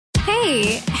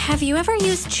Hey, have you ever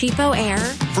used Cheapo Air?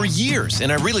 For years,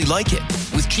 and I really like it.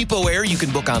 With Cheapo Air, you can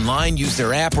book online, use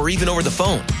their app, or even over the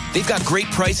phone. They've got great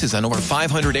prices on over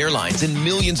 500 airlines and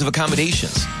millions of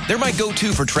accommodations. They're my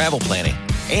go-to for travel planning.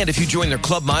 And if you join their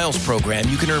Club Miles program,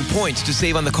 you can earn points to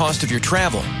save on the cost of your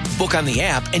travel. Book on the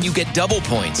app, and you get double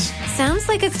points. Sounds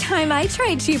like it's time I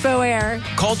tried Cheapo Air.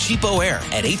 Call Cheapo Air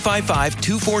at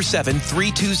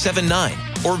 855-247-3279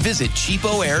 or visit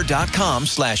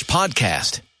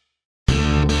cheapoair.com/podcast.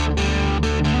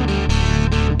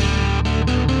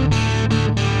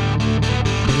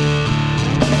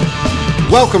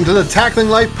 Welcome to the Tackling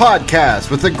Life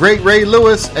Podcast with the great Ray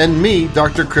Lewis and me,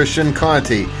 Dr. Christian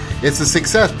Conti. It's a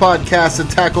success podcast that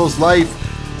tackles life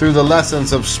through the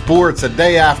lessons of sports a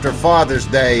day after Father's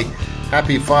Day.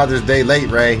 Happy Father's Day late,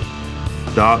 Ray.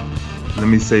 Doc, let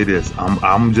me say this.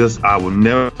 I will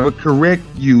never correct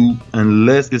you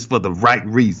unless it's for the right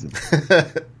reason.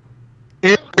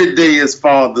 Every day is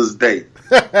Father's Day.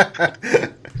 I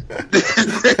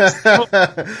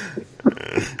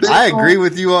agree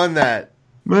with you on that.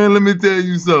 Man, let me tell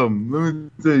you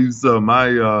something.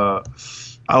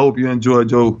 I hope you enjoyed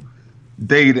your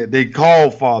day that they call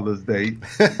Father's Day.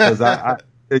 Because I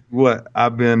tell you what,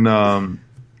 I've been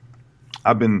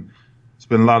spending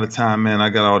a lot of time, man. I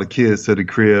got all the kids to the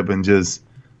crib and just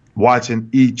watching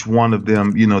each one of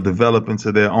them, develop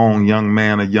into their own young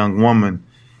man or young woman.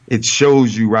 It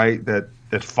shows you, right, that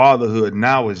fatherhood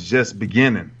now is just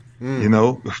beginning.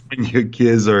 When your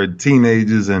kids are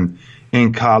teenagers and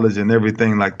in college and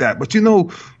everything like that. But you know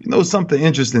something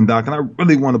interesting, Doc, and I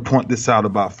really want to point this out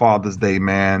about Father's Day,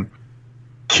 man.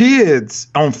 Kids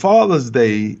on Father's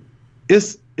Day,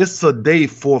 it's a day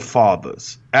for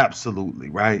fathers, absolutely,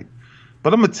 right?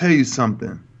 But I'm gonna tell you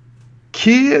something.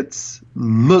 Kids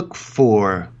look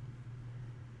for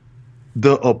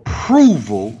the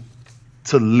approval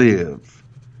to live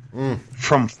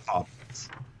from fathers.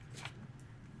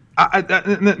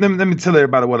 Let me tell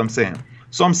everybody what I'm saying.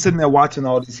 So I'm sitting there watching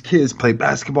all these kids play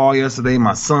basketball yesterday.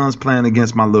 My son's playing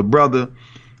against my little brother.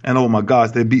 And oh my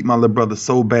gosh, they beat my little brother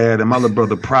so bad. And my little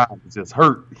brother pride was just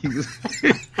hurt. He was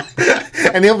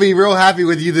and he'll be real happy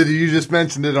with you that you just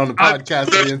mentioned it on the podcast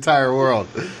to the entire world.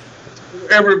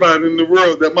 Everybody in the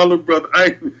world that my little brother,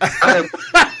 I am.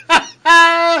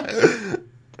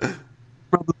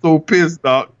 Brother so pissed,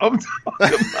 Doc. I'm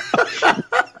talking about.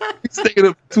 Staying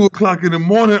up 2:00 in the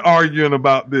morning arguing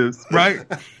about this, right?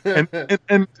 And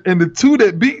the two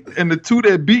that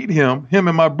beat him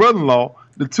and my brother-in-law,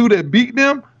 the two that beat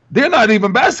them, they're not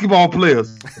even basketball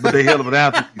players, but they hell of an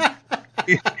athlete.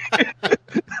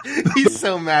 He's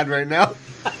so mad right now.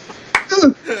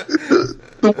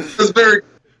 It's very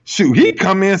shoot. He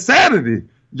come in Saturday.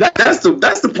 That's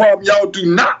the problem y'all do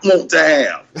not want to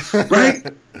have,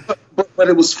 right? but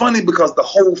it was funny because the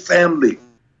whole family.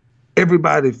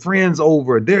 Everybody, friends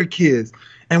over, their kids,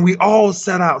 and we all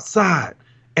sat outside.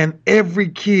 And every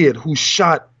kid who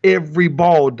shot every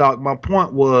ball, Doc, my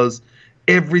point was,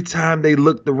 every time they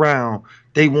looked around,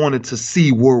 they wanted to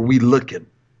see were we looking.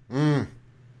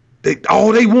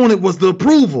 All they wanted was the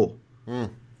approval.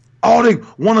 One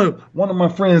of my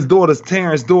friend's daughters,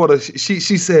 Terrence's daughter, she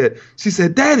said,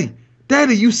 Daddy,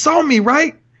 you saw me,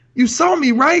 right? You saw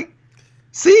me, right?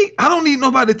 See, I don't need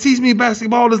nobody to teach me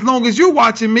basketball as long as you're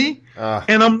watching me.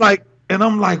 And I'm like,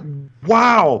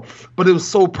 wow. But it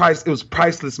was it was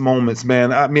priceless moments,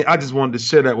 man. I mean, I just wanted to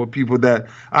share that with people that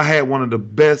I had one of the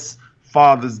best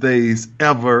Father's Days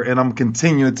ever, and I'm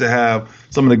continuing to have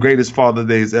some of the greatest Father's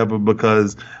Days ever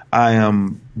because I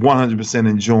am 100%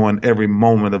 enjoying every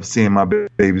moment of seeing my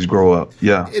babies grow up.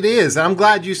 Yeah. It is. I'm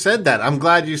glad you said that.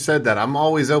 I'm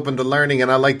always open to learning, and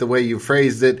I like the way you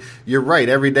phrased it. You're right.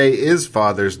 Every day is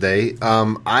Father's Day.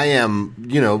 I am,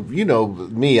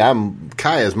 me,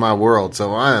 Kaya's my world,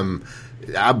 so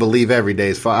I believe every day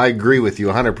is I agree with you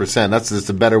 100%. That's just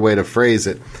a better way to phrase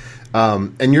it.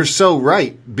 And you're so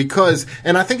right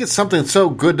and I think it's something so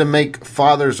good to make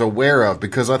fathers aware of,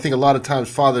 because I think a lot of times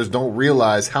fathers don't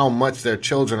realize how much their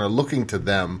children are looking to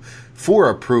them for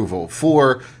approval,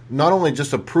 for not only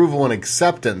just approval and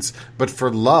acceptance, but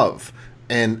for love.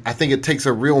 And I think it takes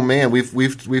a real man.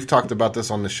 We've talked about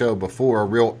this on the show before, a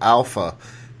real alpha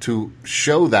to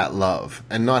show that love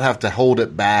and not have to hold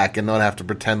it back and not have to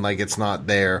pretend like it's not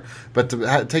there, but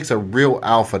it takes a real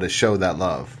alpha to show that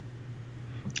love.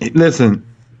 Listen,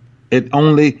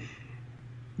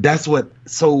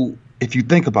 so if you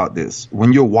think about this,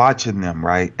 when you're watching them,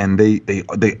 right, and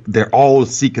they're all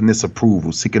seeking this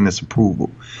approval.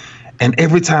 And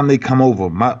every time they come over,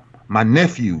 my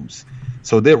nephews,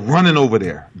 so they're running over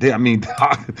there. They're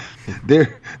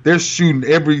shooting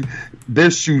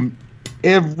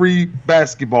every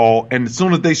basketball, and as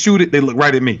soon as they shoot it, they look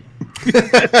right at me.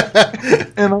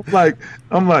 And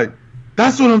I'm like,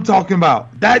 that's what I'm talking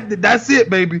about. That's it,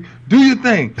 baby. Do your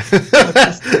thing.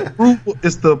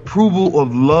 It's the approval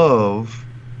of love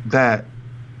that,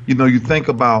 you think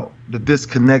about the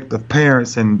disconnect of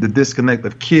parents and the disconnect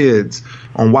of kids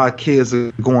on why kids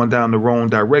are going down the wrong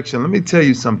direction. Let me tell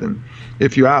you something.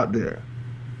 If you're out there,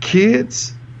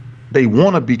 kids, they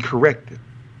want to be corrected.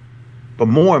 But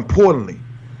more importantly,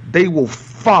 they will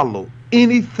follow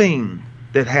anything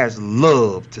that has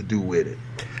love to do with it.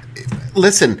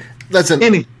 Listen,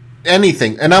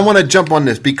 anything. And I want to jump on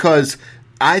this because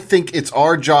I think it's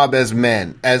our job as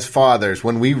men, as fathers,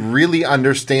 when we really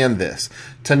understand this,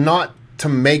 to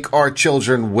make our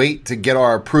children wait to get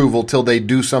our approval till they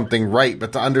do something right,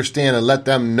 but to understand and let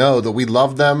them know that we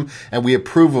love them and we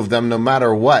approve of them no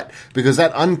matter what. Because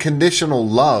that unconditional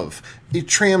love, it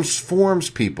transforms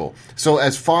people. So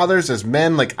as fathers, as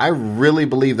men, I really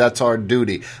believe that's our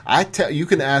duty. I tell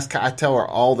her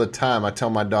all the time, I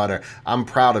tell my daughter, I'm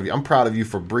proud of you. I'm proud of you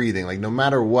for breathing. No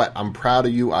matter what, I'm proud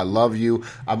of you. I love you.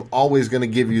 I'm always going to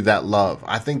give you that love.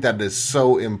 I think that is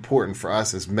so important for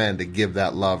us as men to give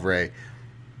that love, Ray.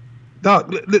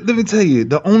 Doc, let me tell you,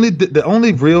 the only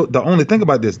think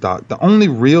about this, Doc. The only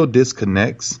real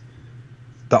disconnects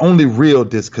is I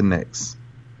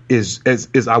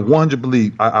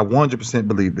 100%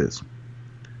 believe this,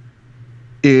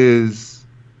 is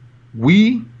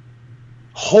we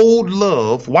hold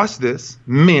love. Watch this,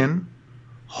 men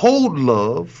hold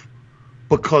love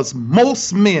because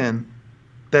most men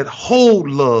that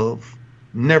hold love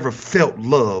never felt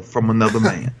love from another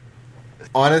man.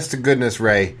 Honest to goodness,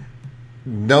 Ray.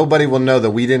 Nobody will know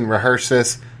that we didn't rehearse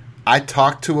this. I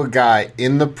talked to a guy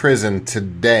in the prison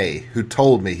today who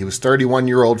told me he was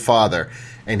 31-year-old father,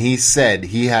 and he said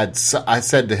I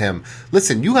said to him,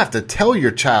 listen, you have to tell your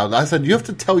child. I said, you have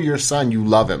to tell your son you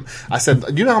love him. I said,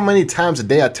 you know how many times a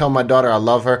day I tell my daughter I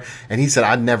love her? And he said,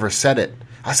 I never said it.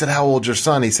 I said, how old's your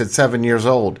son? He said, 7 years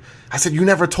old. I said, you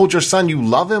never told your son you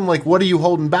love him? What are you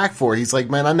holding back for? He's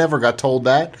like, man, I never got told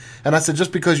that. And I said,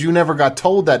 just because you never got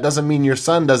told that doesn't mean your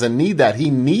son doesn't need that. He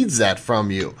needs that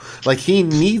from you. He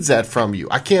needs that from you.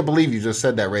 I can't believe you just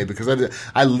said that, Ray, because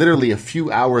I literally a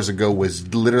few hours ago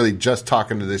was literally just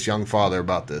talking to this young father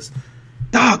about this.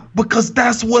 Doc, because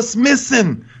that's what's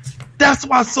missing. That's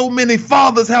why so many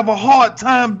fathers have a hard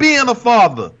time being a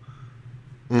father.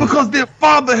 Because their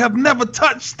father have never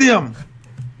touched them.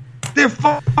 Their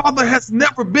father has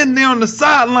never been there on the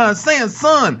sideline saying,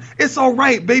 son, it's all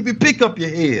right, baby, pick up your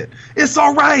head. It's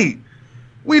all right.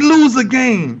 We lose a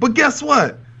game. But guess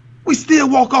what? We still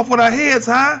walk off with our heads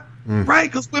high, right?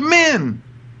 Because we're men.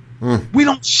 We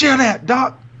don't share that,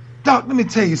 Doc. Doc, let me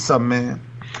tell you something, man.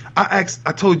 I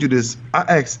told you this. I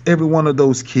asked every one of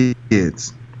those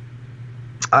kids.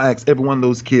 At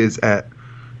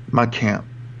my camp,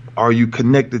 are you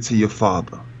connected to your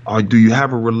father? Or do you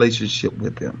have a relationship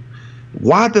with him?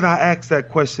 Why did I ask that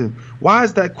question? Why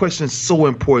is that question so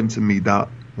important to me, Doc?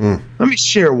 Let me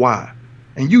share why.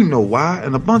 And you know why.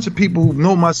 And a bunch of people who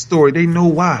know my story, they know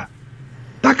why.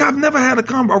 Doc, I've never had a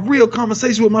real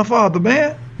conversation with my father,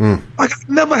 man. I've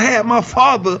never had my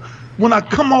father when I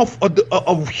come off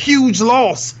a huge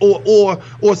loss or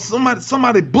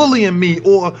somebody bullying me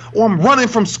or I'm running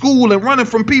from school and running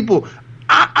from people.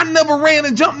 I never ran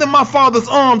and jumped in my father's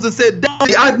arms and said,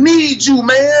 Daddy, I need you,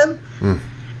 man.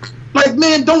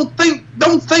 Man, don't think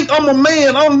I'm a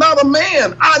man. I'm not a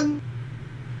man.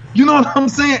 You know what I'm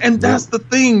saying? And that's the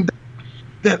thing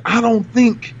that I don't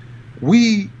think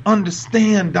we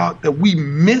understand, Doc, that we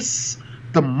miss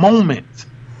the moment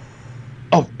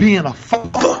of being a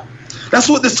father. That's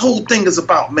what this whole thing is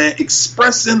about, man.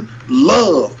 Expressing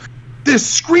love. They're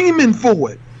screaming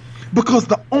for it. Because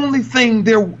the only thing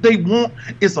they want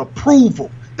is approval.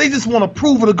 They just want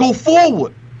approval to go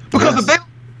forward. Because if they,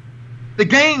 the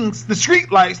gangs, the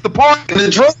street lights, the party, and the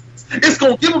drugs, it's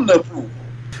gonna give them the approval.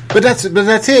 But that's it.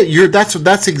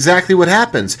 That's exactly what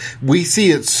happens. We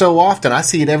see it so often. I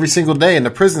see it every single day in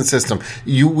the prison system.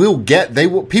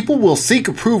 People will seek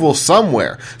approval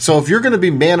somewhere. So if you're going to be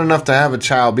man enough to have a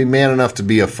child, be man enough to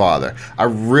be a father. I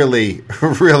really,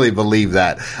 really believe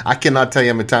that. I cannot tell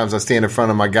you how many times I stand in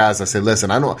front of my guys. I say, listen,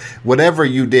 I know whatever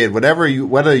you did, whether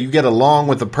you get along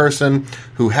with the person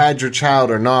who had your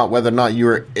child or not, whether or not you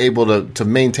were able to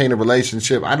maintain a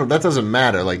relationship, that doesn't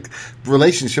matter.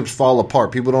 Relationships fall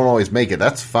apart. People don't always make it.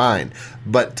 That's fine.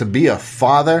 But to be a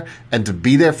father and to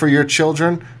be there for your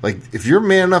children, if you're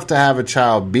man enough to have a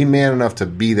child, be man enough to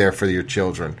be there for your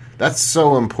children. That's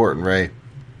so important, Ray.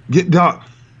 Doc,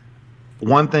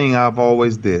 one thing I've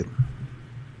always did,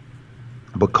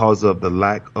 because of the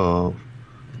lack of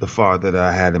the father that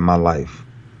I had in my life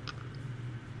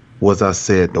was, I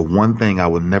said, the one thing I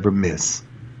will never miss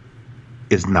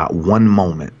is not one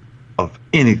moment of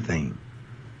anything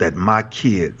that my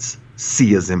kids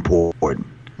see as important.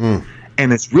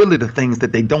 And it's really the things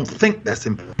that they don't think that's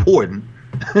important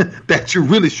that you're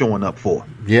really showing up for.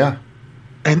 Yeah.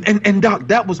 And Doc,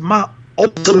 that was my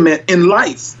ultimate in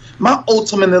life. My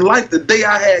ultimate in life, the day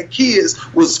I had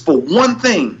kids, was for one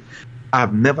thing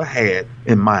I've never had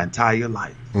in my entire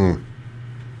life. And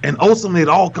ultimately, it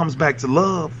all comes back to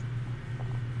love,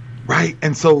 right?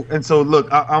 And so look,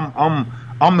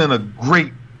 I'm in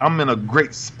a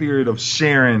great spirit of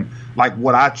sharing like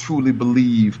what I truly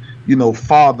believe. You know,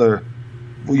 Father.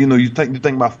 You know, you think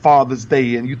about Father's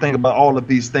Day, and you think about all of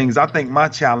these things. I think my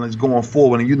challenge going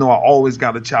forward, and you know, I always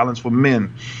got a challenge for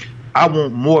men. I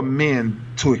want more men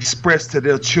to express to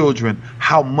their children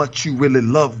how much you really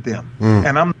love them.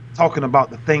 And I'm talking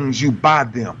about the things you buy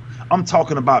them. I'm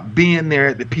talking about being there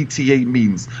at the PTA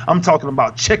meetings. I'm talking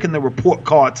about checking the report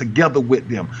card together with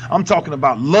them. I'm talking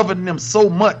about loving them so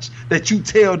much that you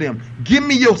tell them, give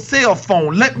me your cell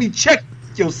phone. Let me check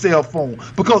your cell phone,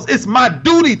 because it's my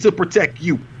duty to protect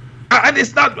you. I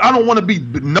don't want to be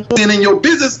nosing in your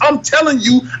business. I'm telling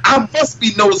you, I must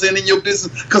be nosing in your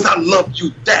business because I love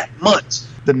you that much.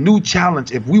 The new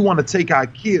challenge, if we want to take our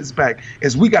kids back,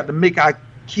 is we got to make our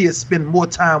kids spend more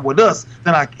time with us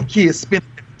than our kids spend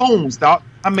at phones, Doc.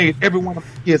 I made every one of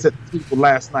my kids at the table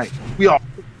last night. We all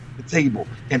sit at the table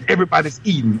and everybody's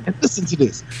eating. And listen to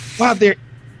this. While they're,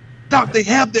 Doc, they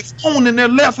have their phone in their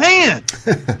left hand.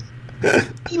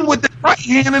 Even with the right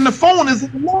hand, and the phone is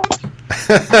in the left.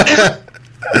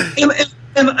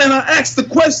 and I asked the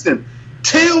question,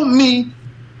 tell me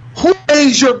who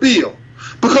pays your bill?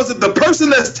 Because if the person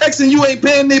that's texting you ain't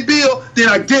paying their bill, then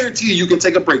I guarantee you can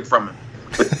take a break from him.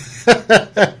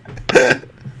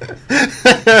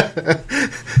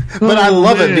 But I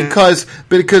love it because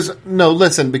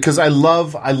I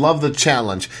love the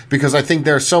challenge, because I think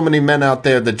there are so many men out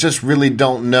there that just really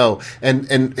don't know.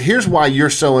 And here's why you're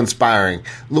so inspiring.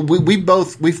 We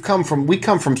come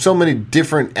from so many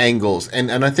different angles,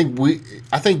 and I think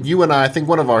you and I think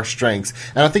one of our strengths,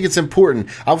 and I think it's important.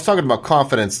 I was talking about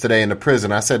confidence today in the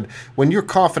prison. I said, when you're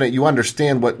confident, you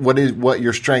understand what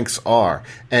your strengths are.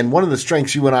 And one of the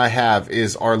strengths you and I have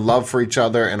is our love for each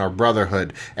other and our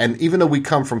brotherhood. And even though we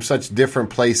come from such different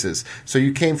places, so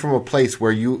you came from a place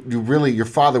where you really, your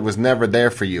father was never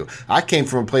there for you. I came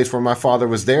from a place where my father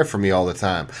was there for me all the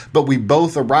time, but we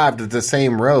both arrived at the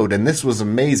same road, and this was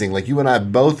amazing. Like, you and I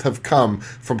both have come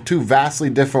from two vastly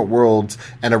different worlds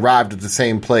and arrived at the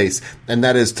same place, and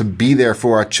that is to be there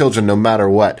for our children no matter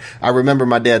what. I remember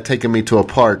my dad taking me to a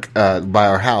park by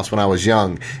our house when I was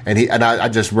young, and I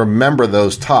just remember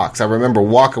those talks. I remember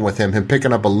walking with him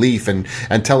picking up a leaf and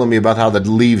telling me about how the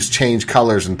leaves change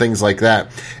colors and things like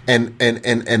that. And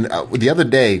the other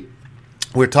day,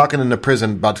 we were talking in the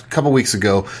prison about a couple weeks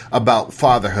ago about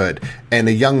fatherhood, and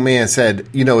a young man said,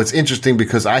 you know, it's interesting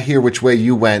because I hear which way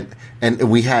you went.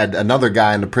 And we had another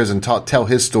guy in the prison tell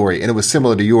his story, and it was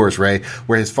similar to yours, Ray,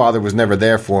 where his father was never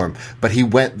there for him, but he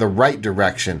went the right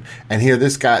direction. And here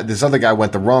this other guy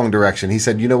went the wrong direction. He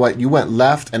said, you know what, you went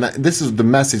left. And this is the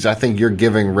message I think you're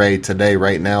giving, Ray, today,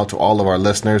 right now, to all of our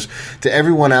listeners, to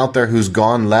everyone out there who's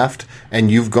gone left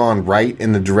and you've gone right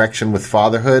in the direction with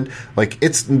fatherhood. Like,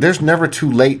 there's never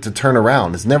too late to turn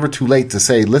around. It's never too late to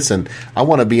say, listen, I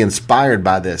want to be inspired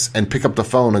by this, and pick up the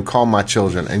phone and call my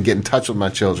children and get in touch with my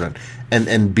children.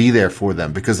 And be there for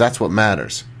them, because that's what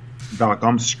matters. Doc,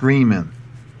 I'm screaming.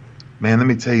 Man, let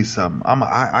me tell you something.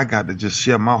 I got to just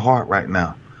share my heart right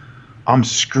now. I'm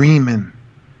screaming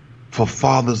for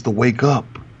fathers to wake up.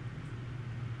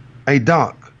 Hey,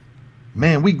 Doc,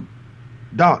 man,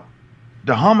 the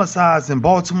homicides in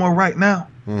Baltimore right now,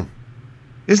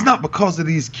 it's not because of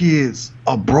these kids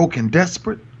are broke and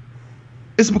desperate.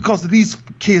 It's because of these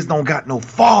kids don't got no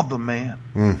father, man.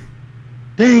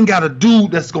 They ain't got a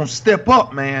dude that's gonna step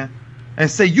up, man, and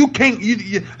say, you can't.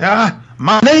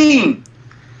 My name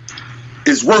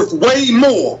is worth way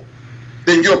more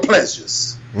than your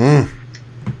pleasures. I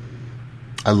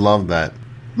love that.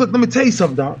 Look, let me tell you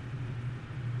something, Doc.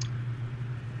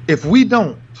 If we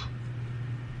don't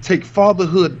take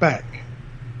fatherhood back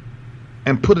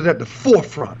and put it at the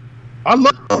forefront, I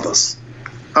love mothers.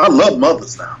 I love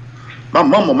mothers now. My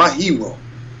mama, my hero.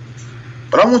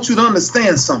 But I want you to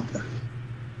understand something.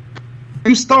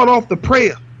 You start off the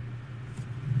prayer,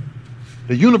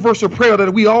 the universal prayer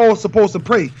that we all supposed to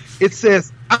pray. It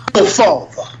says, our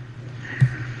Father.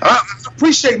 I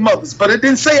appreciate mothers, but it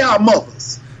didn't say our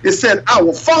mothers. It said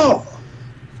our Father.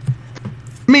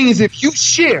 Means if you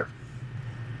share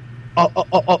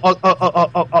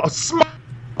a small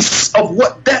sense of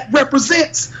what that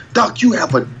represents, Doc, you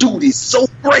have a duty so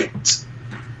great.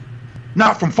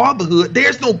 Not from fatherhood.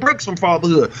 There's no breaks from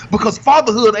fatherhood, because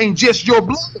fatherhood ain't just your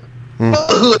blood.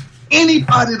 Fatherhood,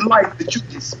 anybody's life that you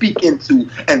can speak into,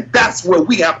 and that's where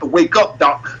we have to wake up,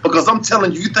 Doc. Because I'm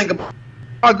telling you, you think about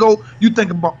you think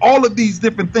about all of these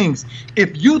different things.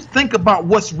 If you think about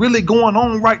what's really going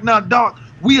on right now, Doc,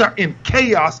 we are in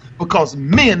chaos because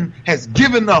men has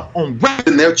given up on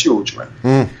raising their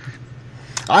children.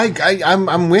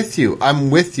 I'm with you.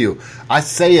 I'm with you. I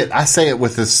say it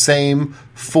with the same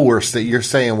force that you're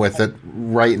saying with it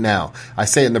right now. I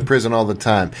say it in the prison all the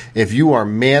time. If you are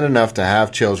man enough to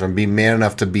have children, be man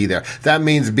enough to be there. That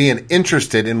means being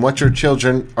interested in what your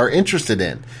children are interested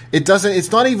in.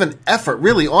 It's not even effort,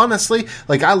 really, honestly.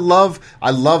 Like, I love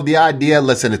the idea.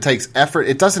 Listen, it takes effort.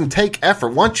 It doesn't take effort.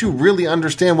 Once you really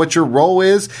understand what your role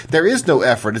is, there is no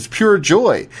effort. It's pure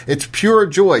joy. It's pure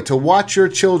joy. To watch your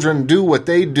children do what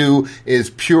they do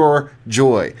is pure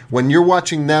joy. When you're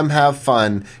watching them have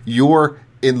fun,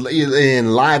 it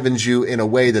enlivens you in a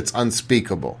way that's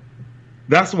unspeakable.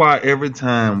 That's why every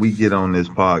time we get on this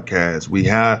podcast,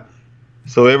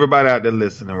 so everybody out there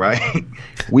listening, right?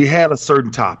 We had a certain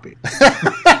topic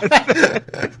that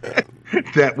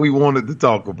we wanted to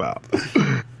talk about.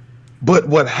 But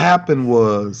what happened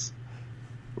was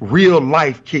real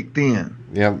life kicked in.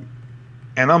 Yep.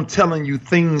 And I'm telling you,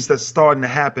 things that's starting to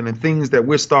happen and things that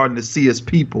we're starting to see as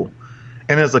people.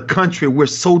 And as a country, we're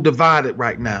so divided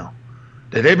right now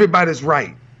that everybody's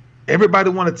right. Everybody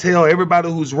want to tell everybody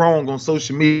who's wrong on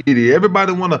social media.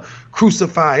 Everybody want to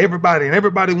crucify everybody, and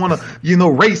everybody want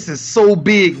to, race is so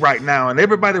big right now, and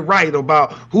everybody right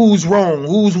about who's wrong,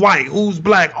 who's white, who's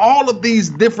black, all of these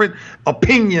different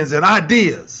opinions and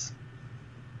ideas.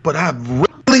 But I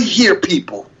really hear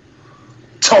people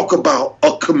talk about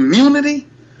a community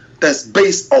that's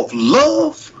based off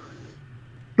love.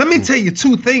 Let me tell you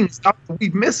two things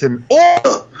we're missing.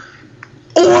 Order.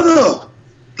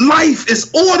 Life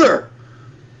is order.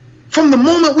 From the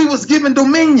moment we was given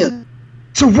dominion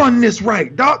to run this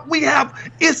right, Doc,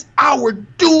 it's our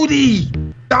duty,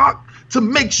 Doc, to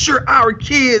make sure our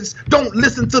kids don't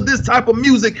listen to this type of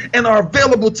music and are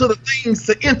available to the things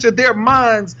to enter their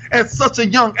minds at such a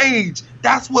young age.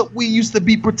 That's what we used to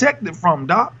be protected from,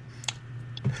 Doc.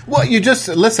 Well, you just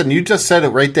said it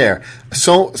right there.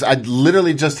 So I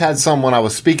literally just had someone, I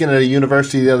was speaking at a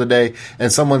university the other day,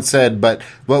 and someone said, but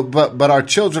our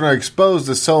children are exposed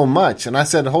to so much. And I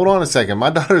said, hold on a second.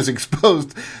 My daughter's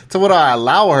exposed to what I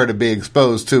allow her to be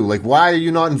exposed to. Like, why are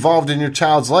you not involved in your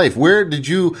child's life?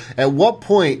 At what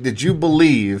point did you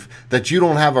believe that you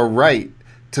don't have a right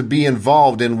to be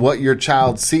involved in what your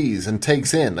child sees and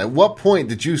takes in? At what point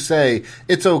did you say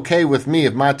it's okay with me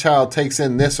if my child takes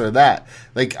in this or that?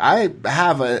 Like, I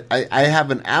have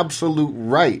an absolute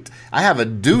right. I have a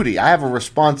duty. I have a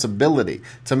responsibility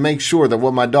to make sure that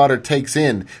what my daughter takes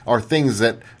in are things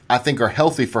that I think are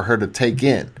healthy for her to take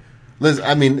in.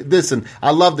 Listen,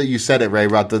 I love that you said it, Ray,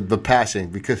 about the passion,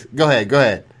 because go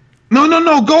ahead. No,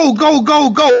 go.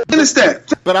 Finish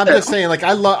that. But I'm just saying, like,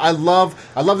 I love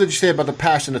that you say about the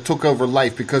passion that took over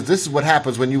life, because this is what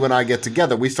happens when you and I get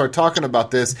together. We start talking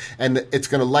about this, and it's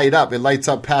going to light up. It lights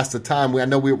up past the time. I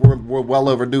know we're well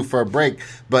overdue for a break,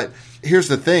 but here's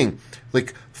the thing.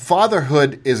 Like,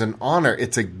 fatherhood is an honor.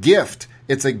 It's a gift.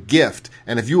 It's a gift.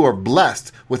 And if you are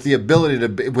blessed with the ability to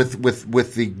be,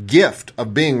 with the gift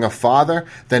of being a father,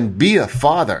 then be a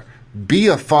father. Be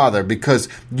a father, because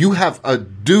you have a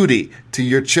duty to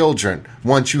your children,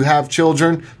 once you have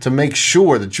children, to make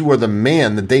sure that you are the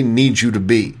man that they need you to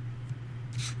be.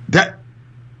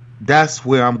 That's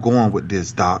where I'm going with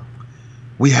this, Doc.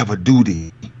 We have a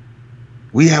duty.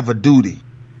 We have a duty.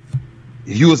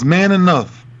 If you was man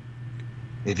enough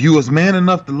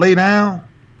to lay down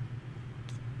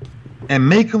and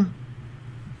make them,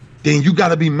 then you got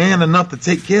to be man enough to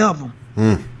take care of them.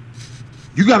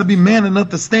 You got to be man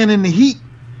enough to stand in the heat,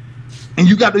 and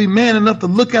you got to be man enough to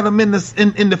look at them in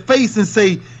the face and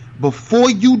say, before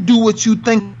you do what you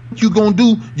think you're going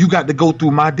to do, you got to go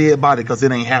through my dead body, because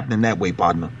it ain't happening that way,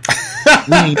 partner.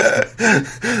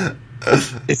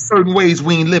 It's certain ways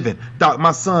we ain't living. Doc,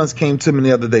 my sons came to me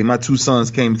the other day. My two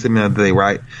sons came to me the other day,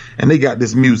 right? And they got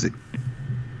this music.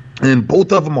 And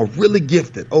both of them are really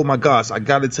gifted. Oh, my gosh, I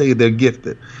got to tell you, they're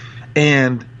gifted.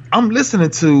 And I'm listening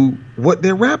to what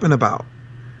they're rapping about.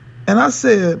 And I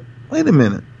said, wait a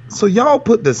minute. So y'all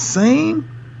put you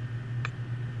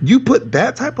put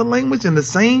that type of language in the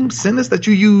same sentence that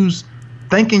you use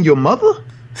thanking your mother?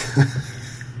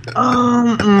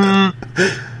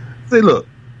 Say, look,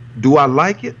 do I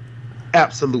like it?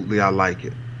 Absolutely, I like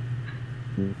it.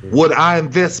 Would I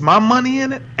invest my money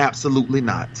in it? Absolutely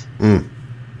not.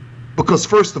 Because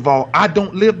first of all, I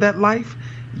don't live that life.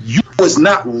 You was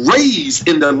not raised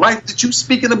in the life that you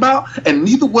speaking about, and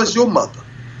neither was your mother.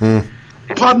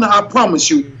 Partner, I promise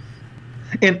you,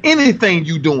 in anything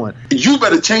you doing, you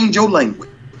better change your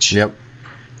language. Yep.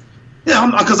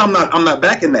 Yeah, because I'm not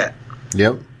backing that.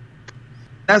 Yep.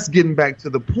 That's getting back to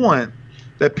the point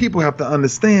that people have to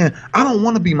understand. I don't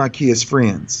want to be my kids'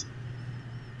 friends.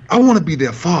 I want to be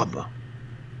their father.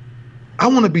 I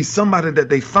want to be somebody that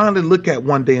they finally look at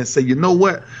one day and say, you know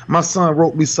what? My son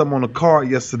wrote me something on a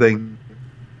card yesterday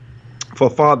for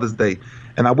Father's Day,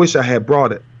 and I wish I had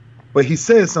brought it. But he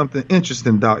said something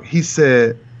interesting, Doc. He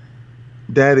said,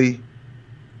 Daddy,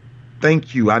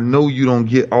 thank you. I know you don't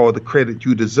get all the credit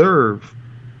you deserve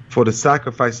for the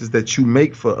sacrifices that you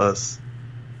make for us.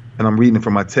 And I'm reading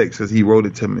from my text because he wrote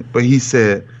it to me. But he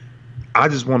said, I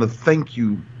just want to thank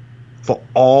you for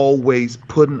always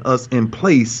putting us in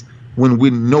place when we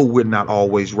know we're not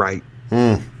always right.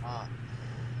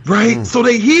 Right? So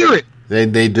they hear it.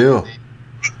 They do.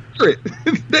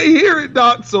 They hear it,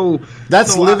 Doc. So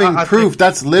that's living I proof. think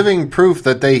That's living proof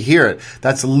that they hear it.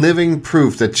 That's living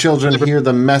proof that children hear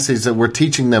the message that we're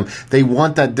teaching them. They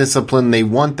want that discipline. They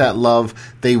want that love.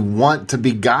 They want to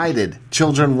be guided.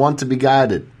 Children want to be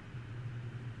guided.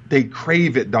 They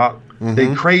crave it, Doc.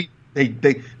 They crave.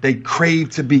 They crave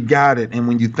to be guided. And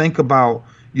when you think about,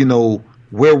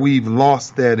 where we've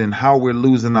lost that and how we're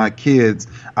losing our kids,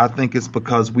 I think it's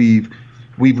because we've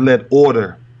let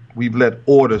order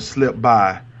slip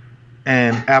by,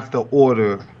 and after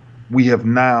order, we're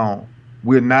now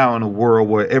in a world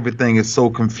where everything is so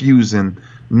confusing.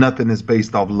 Nothing is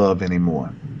based off love anymore.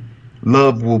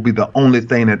 Love will be the only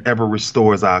thing that ever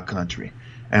restores our country,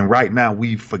 and right now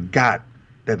we've forgot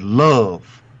that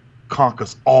love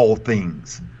conquers all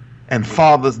things. And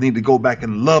fathers need to go back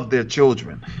and love their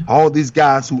children. All these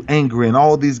guys who angry and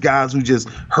all these guys who just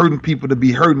hurting people to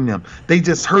be hurting them. They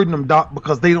just hurting them, Doc,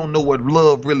 because they don't know what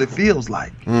love really feels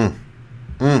like.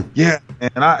 Yeah.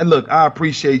 And I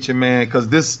appreciate you, man, because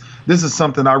this is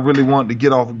something I really want to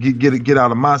get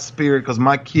out of my spirit, because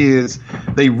my kids,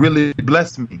 they really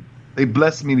blessed me. They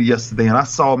blessed me yesterday. And I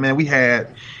saw, man, we had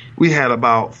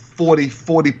about 40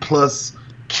 plus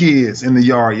kids in the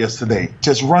yard yesterday,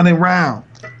 just running around.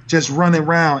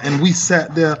 And we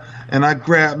sat there, and I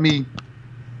grabbed me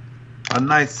a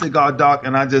nice cigar, Doc,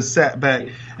 and I just sat back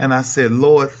and I said,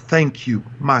 Lord, thank you,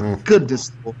 my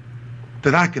goodness, Lord,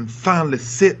 that I can finally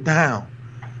sit down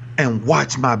and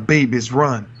watch my babies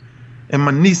run. And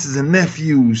my nieces and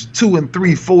nephews, 2 and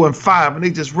 3, 4 and 5, and they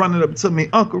just running up to me,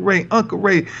 Uncle Ray.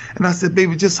 And I said,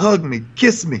 baby, just hug me,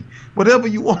 kiss me, whatever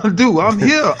you want to do. I'm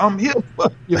here for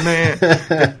you, man.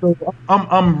 So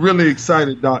I'm really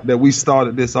excited, Doc, that we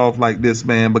started this off like this,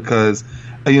 man, because,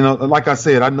 like I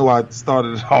said, I know I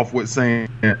started it off with saying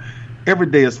every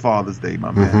day is Father's Day,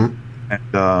 my man.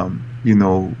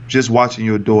 And, just watching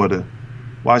your daughter,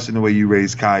 watching the way you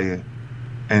raise Kaya,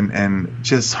 and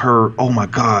just her, oh my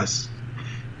gosh.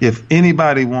 If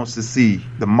anybody wants to see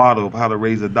the model of how to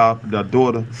raise a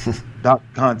daughter, Dr.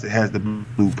 Conte has the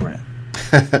blueprint.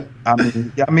 I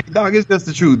mean, Doc, it's just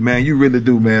the truth, man. You really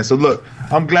do, man. So look,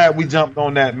 I'm glad we jumped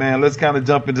on that, man. Let's kind of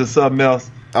jump into something else.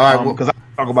 All right, because I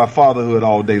can talk about fatherhood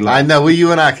all day long. I know.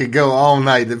 You and I could go all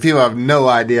night. The people have no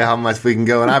idea how much we can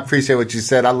go, and I appreciate what you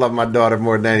said. I love my daughter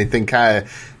more than anything. Kaya,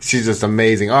 she's just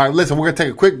amazing. All right, listen, we're gonna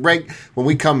take a quick break. When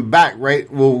we come back,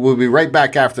 we'll be right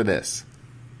back after this.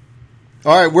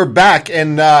 All right, we're back,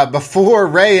 and before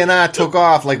Ray and I took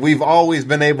off, like we've always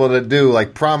been able to do,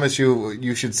 like promise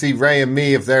you should see Ray and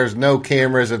me if there's no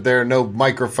cameras, if there are no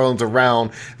microphones around.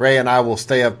 Ray and I will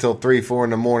stay up till 3, 4 in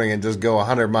the morning and just go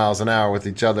 100 miles an hour with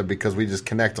each other because we just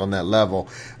connect on that level.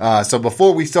 So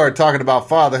before we start talking about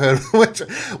fatherhood,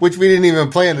 which we didn't even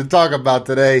plan to talk about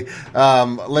today,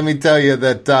 let me tell you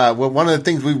that one of the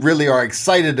things we really are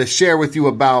excited to share with you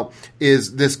about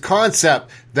is this concept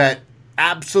that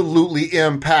absolutely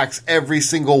impacts every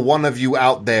single one of you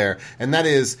out there, and that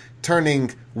is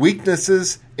turning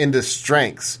weaknesses into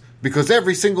strengths. Because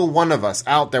every single one of us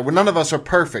out there, none of us are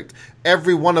perfect.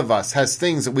 Every one of us has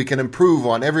things that we can improve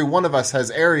on. Every one of us has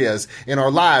areas in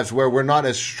our lives where we're not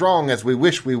as strong as we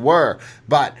wish we were.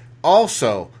 But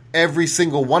also, every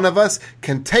single one of us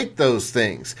can take those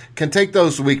things, can take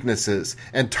those weaknesses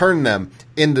and turn them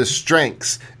into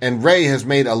strengths. And Ray has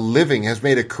made a living, has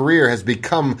made a career, has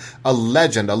become a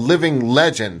legend, a living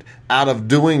legend out of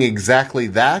doing exactly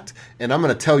that. And I'm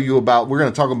going to tell you we're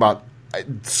going to talk about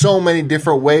so many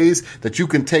different ways that you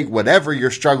can take whatever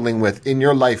you're struggling with in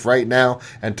your life right now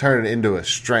and turn it into a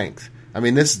strength. I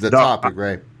mean, this is the topic,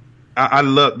 Ray. I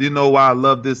love, why I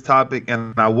love this topic,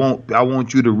 and I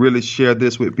want you to really share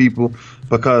this with people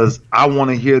because I want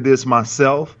to hear this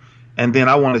myself, And then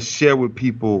I want to share with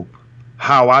people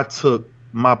how I took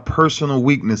my personal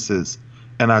weaknesses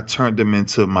and I turned them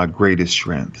into my greatest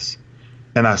strengths.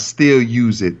 And I still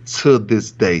use it to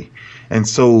this day. And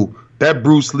so that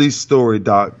Bruce Lee story,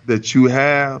 Doc, that you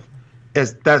have,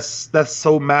 that's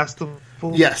so masterful.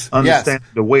 Yes. Understand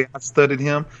the way I studied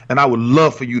him. And I would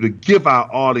love for you to give our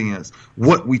audience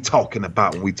what we talking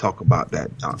about when we talk about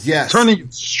that, Doc. Yes. Turning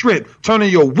your strength, turning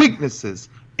your weaknesses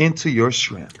into your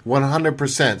strength.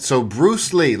 100%. So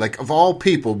Bruce Lee, like of all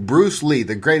people, Bruce Lee,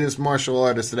 the greatest martial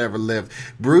artist that ever lived,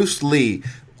 Bruce Lee,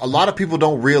 a lot of people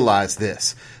don't realize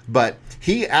this, but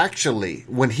he actually,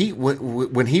 when he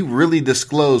really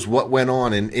disclosed what went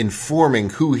on in forming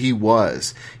who he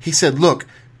was, he said, look,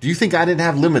 do you think I didn't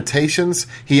have limitations?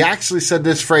 He actually said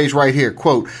this phrase right here,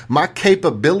 quote, my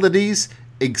capabilities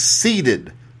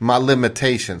exceeded my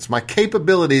limitations. My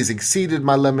capabilities exceeded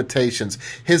my limitations.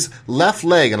 His left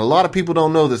leg, and a lot of people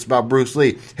don't know this about Bruce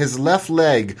Lee, his left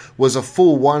leg was a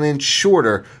full 1 inch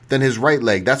shorter than his right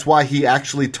leg. That's why he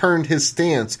actually turned his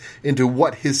stance into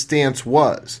what his stance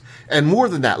was. And more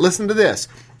than that, listen to this.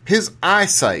 His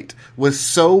eyesight was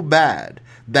so bad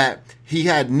that he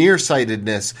had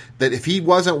nearsightedness, that if he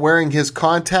wasn't wearing his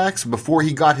contacts before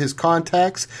he got his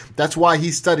contacts, that's why he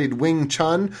studied Wing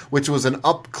Chun, which was an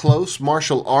up-close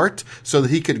martial art, so that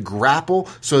he could grapple,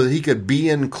 so that he could be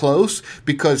in close,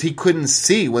 because he couldn't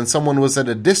see when someone was at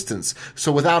a distance.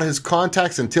 So without his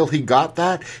contacts, until he got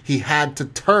that, he had to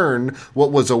turn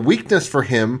what was a weakness for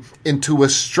him into a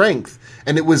strength.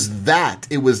 And it was that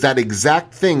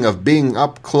exact thing of being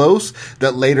up close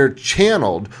that later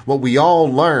channeled what we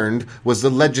all learned was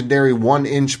the legendary 1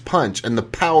 inch punch and the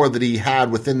power that he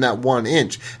had within that 1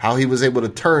 inch, how he was able to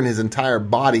turn his entire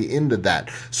body into that.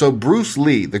 So Bruce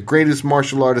Lee, the greatest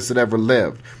martial artist that ever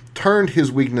lived, turned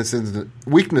his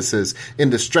weaknesses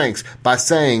into strengths by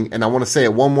saying, and I want to say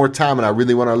it one more time, and I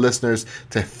really want our listeners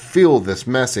to feel this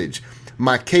message,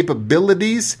 my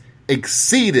capabilities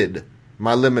exceeded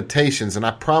my limitations. And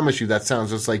I promise you that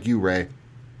sounds just like you, Ray.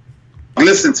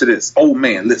 Listen to this. Oh,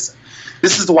 man, listen.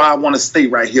 This is why I want to stay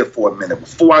right here for a minute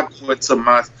before I go into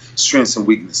my strengths and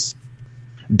weaknesses.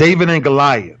 David and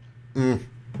Goliath.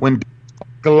 When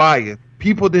Goliath,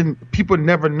 people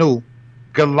never knew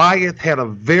Goliath had a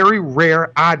very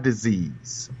rare eye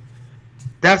disease.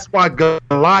 That's why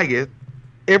Goliath,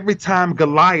 every time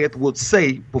Goliath would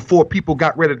say, before people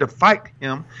got ready to fight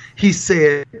him, he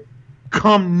said,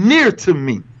 come near to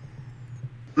me.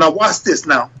 Now watch this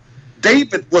now.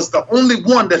 David was the only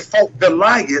one that fought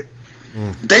Goliath.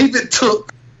 David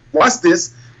took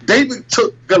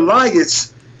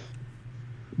Goliath's,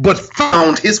 but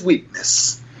found his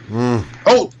weakness.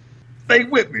 Oh, stay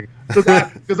with me,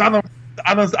 because I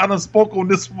done spoke on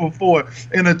this before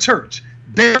in a church.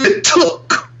 David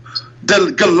took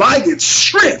the Goliath's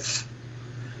strength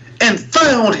and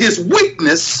found his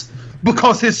weakness,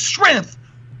 because his strength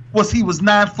was he was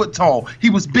 9 foot tall. He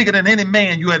was bigger than any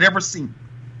man you had ever seen.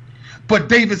 But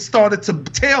David started to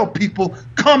tell people,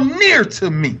 come near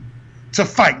to me to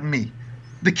fight me.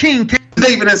 The king came to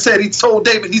David and said, he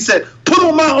said, put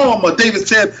on my armor. David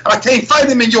said, I can't fight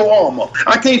him in your armor.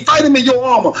 I can't fight him in your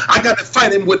armor. I got to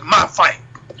fight him with my fight.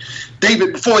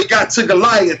 David, before he got to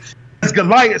Goliath, as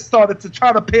Goliath started to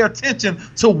try to pay attention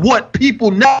to what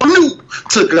people now knew,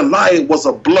 to Goliath was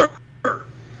a blur.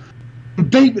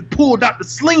 David pulled out the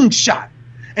slingshot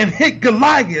and hit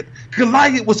Goliath.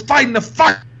 Goliath was fighting a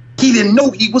fight he didn't know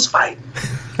he was fighting.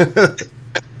 Let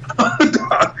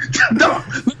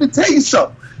me tell you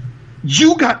something.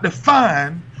 You got to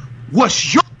find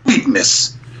what's your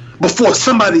weakness before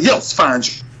somebody else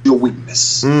finds your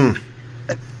weakness. And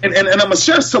I'm going to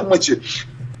share something with you.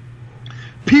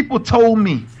 People told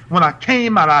me when I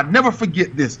came out, I'll never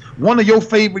forget this. One of your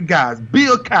favorite guys,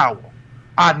 Bill Cowell.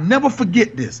 I never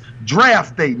forget this.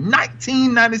 Draft day,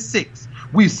 1996.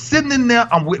 We sitting in there.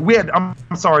 I'm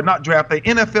sorry, not draft day.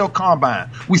 NFL Combine.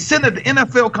 We sitting at the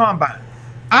NFL Combine.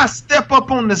 I step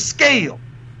up on the scale.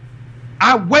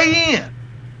 I weigh in,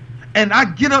 and I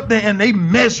get up there, and they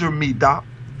measure me, Doc.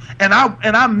 And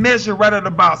I measure right at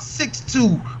about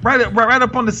 6'2", right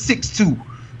up on the 6'2",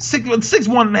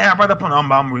 6'1.5", right up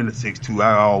on. I'm really 6'2".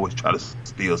 I always try to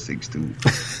steal 6'2".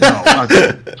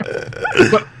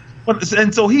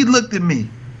 And so he looked at me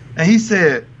and he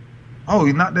said, oh,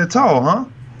 you're not that tall, huh?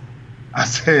 I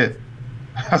said,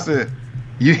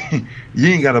 you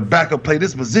ain't got to back up play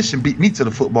this position, beat me to the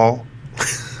football.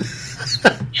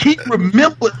 He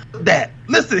remembered that.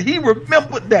 Listen, he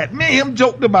remembered that. Me and him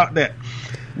joked about that.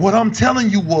 What I'm telling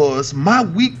you was my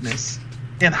weakness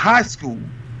in high school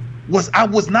was I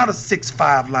was not a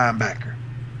 6'5" linebacker.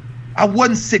 I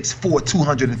wasn't 6'4",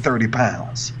 230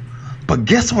 pounds. But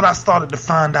guess what I started to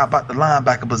find out about the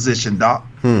linebacker position, Doc?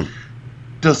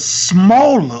 The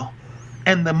smaller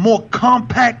and the more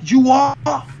compact you are,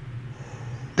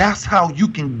 that's how you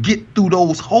can get through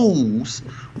those holes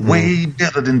way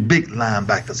better than big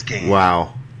linebackers can.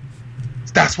 Wow.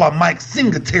 That's why Mike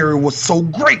Singletary was so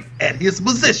great at his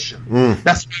position.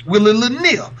 That's why Willie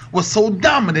Lanier was so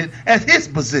dominant at his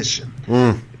position.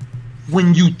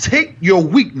 When you take your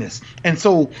weakness, and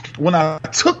so when I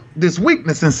took this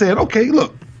weakness and said, okay,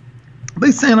 look,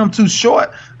 they saying I'm too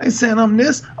short, they saying I'm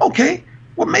this, okay,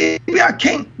 well, maybe I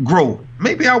can't grow.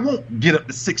 Maybe I won't get up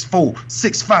to 6'4",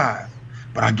 6'5".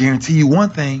 But I guarantee you one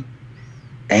thing,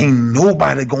 ain't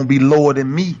nobody gonna be lower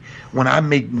than me when I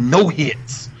make no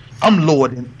hits. I'm lower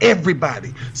than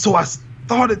everybody. So I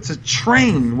started to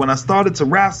train. When I started to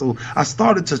wrestle, I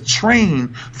started to train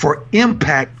for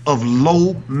impact of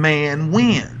low man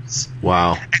wins.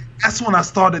 Wow. And that's when I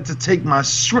started to take my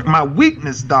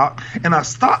weakness, Doc, and I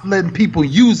stopped letting people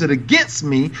use it against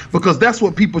me, because that's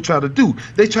what people try to do.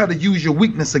 They try to use your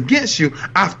weakness against you.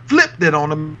 I flipped it on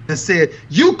them and said,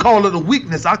 you call it a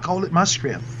weakness, I call it my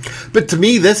strength. But to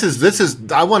me, this is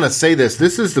I want to say this.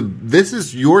 This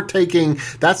is you're taking,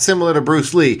 that's similar to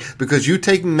Bruce Lee, because you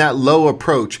taking that low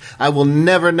approach. I will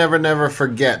never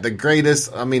forget the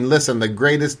greatest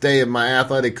day of my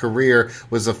athletic career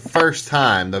was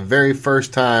the very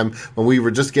first time when we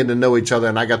were just getting to know each other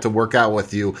and I got to work out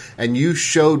with you, and you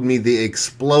showed me the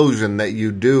explosion that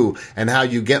you do and how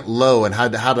you get low and how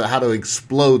to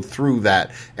explode through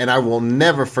that. And I will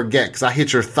never forget, because I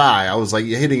hit your thigh. I was like,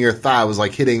 hitting your thigh was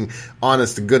like hitting,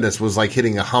 honest to goodness, was like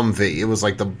hitting a Humvee. It was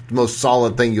like the most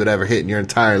solid thing you'd ever hit in your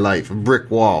entire life, a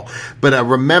brick wall. But I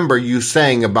remember you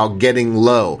saying about getting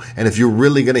low, and if you're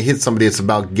really going to hit somebody, it's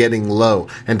about getting low.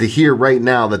 And to hear right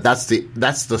now that's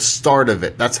the start of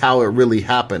it. That's how it really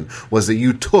happened, was that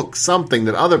you took something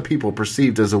that other people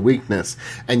perceived as a weakness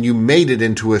and you made it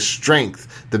into a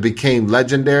strength that became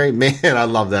legendary. Man, I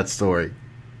love that story.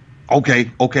 Okay.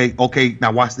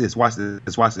 Now watch this. I want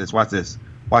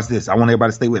everybody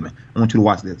to stay with me. I want you to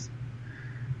watch this.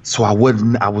 So I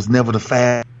was never the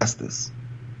fastest.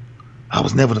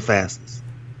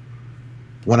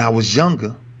 When I was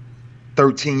younger,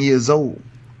 13 years old,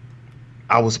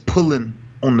 I was pulling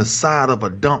on the side of a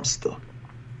dumpster.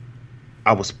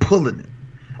 I was pulling it.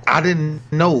 I didn't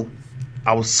know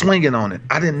I was swinging on it.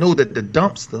 I didn't know that the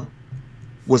dumpster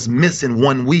was missing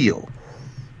one wheel.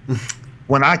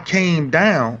 When I came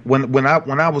down, when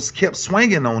I was kept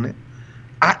swinging on it,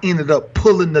 I ended up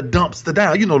pulling the dumpster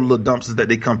down. You know the little dumpsters that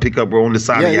they come pick up on the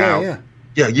side of the aisle.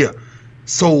 Yeah.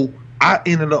 So I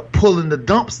ended up pulling the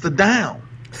dumpster down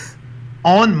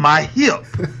on my hip.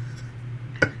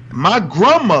 My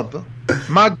grandmother,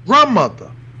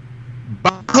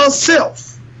 by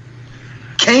herself,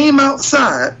 came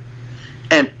outside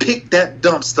and picked that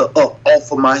dumpster up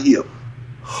off of my hip.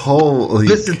 Holy!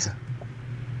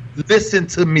 Listen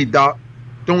to me, Doc.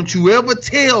 Don't you ever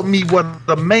tell me what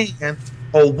a man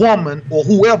or woman or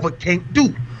whoever can't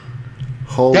do.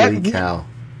 Holy cow!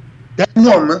 That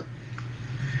woman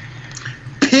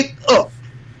picked up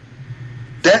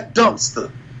that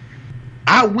dumpster.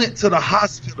 I went to the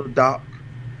hospital, Doc,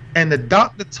 and the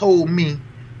doctor told me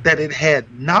that it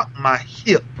had knocked my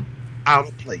hip out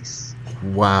of place.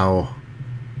 Wow.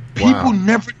 People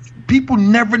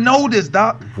never know this,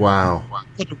 Doc. Wow.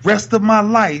 For the rest of my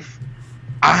life,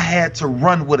 I had to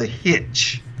run with a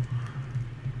hitch.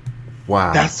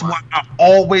 Wow. That's why I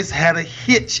always had a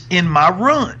hitch in my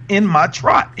run, in my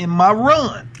trot, in my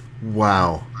run.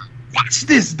 Wow. Watch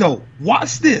this, though.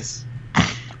 Watch this.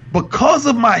 Because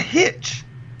of my hitch,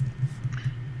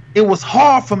 it was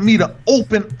hard for me to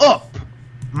open up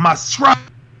my stride.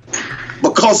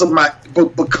 Because of my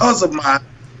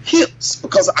hips,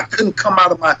 because I couldn't come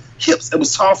out of my hips, it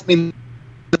was hard for me.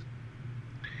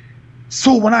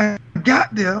 So when I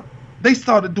got there, they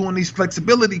started doing these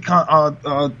flexibility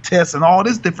tests and all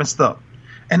this different stuff.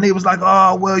 And they was like,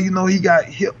 oh, well, you know, he got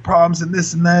hip problems and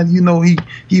this and that. You know,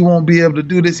 he won't be able to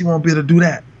do this. He won't be able to do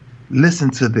that.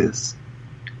 Listen to this.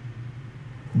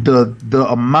 The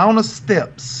amount of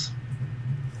steps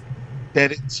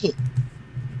that it took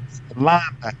for the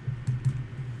linebacker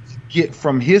to get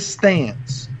from his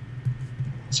stance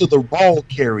to the ball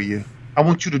carrier. I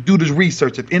want you to do this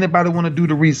research. If anybody want to do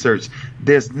the research,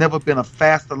 there's never been a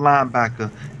faster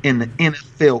linebacker in the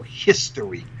NFL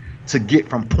history to get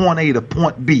from point A to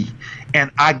point B. And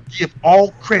I give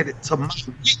all credit to my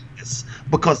weakness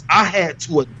because I had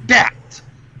to adapt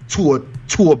to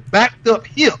a backed up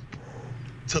hip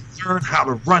to learn how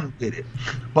to run with it.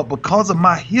 But because of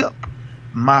my hip,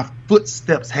 my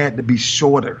footsteps had to be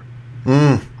shorter.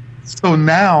 So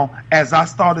now, as I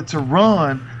started to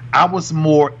run, I was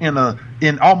more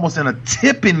almost in a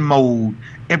tipping mode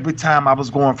every time I was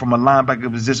going from a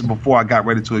linebacker position before I got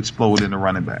ready to explode in the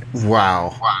running back.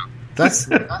 Wow. That's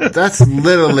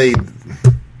literally.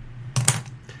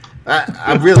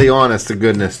 I'm really honest to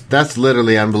goodness. That's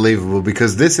literally unbelievable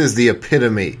because this is the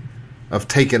epitome of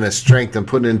taking a strength and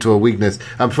putting it into a weakness.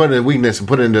 I'm putting a weakness and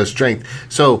putting it into a strength.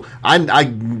 So I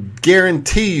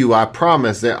guarantee you, I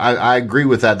promise that I agree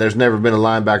with that. There's never been a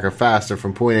linebacker faster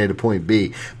from point A to point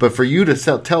B. But for you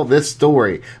to tell this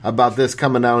story about this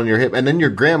coming down on your hip, and then your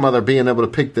grandmother being able to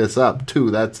pick this up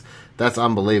too, that's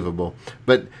unbelievable.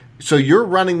 But so you're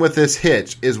running with this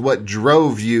hitch is what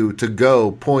drove you to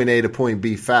go point A to point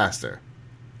B faster.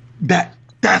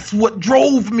 That's what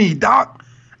drove me, Doc.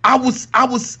 I was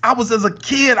as a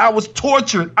kid, I was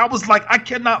tortured. I was like, I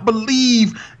cannot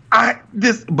believe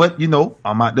but you know,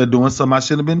 I'm out there doing something I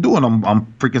shouldn't have been doing. I'm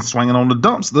freaking swinging on the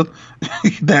dumpster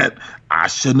that I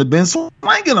shouldn't have been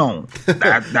swinging on.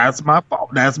 That's my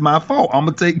fault. That's my fault. I'm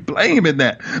gonna take blame in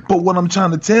that. But what I'm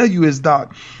trying to tell you is,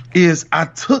 Doc, is I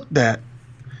took that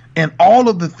and all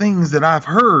of the things that I've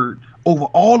heard over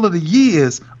all of the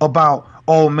years about,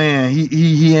 oh man,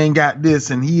 he ain't got this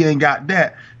and he ain't got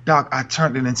that. Doc, I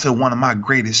turned it into one of my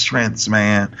greatest strengths,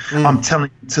 man. I'm telling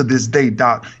you to this day,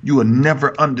 Doc, you will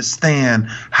never understand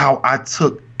how I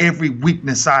took every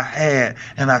weakness I had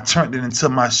and I turned it into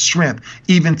my strength,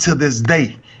 even to this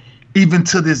day. Even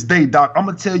to this day, Doc, I'm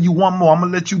going to tell you one more. I'm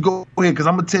going to let you go ahead because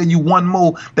I'm going to tell you one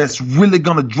more that's really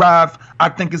going to drive. I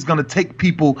think it's going to take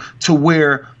people to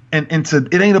where,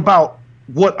 it ain't about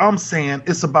what I'm saying,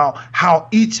 it's about how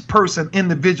each person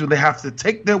individually has to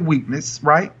take their weakness,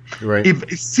 right? Right.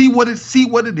 See what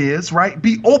it is, right?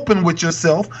 Be open with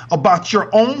yourself about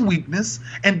your own weakness,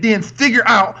 and then figure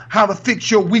out how to fix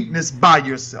your weakness by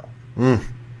yourself. Go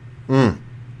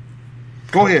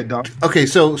ahead, Doc. Okay,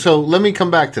 so let me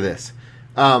come back to this.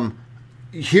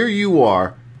 Here you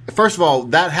are. First of all,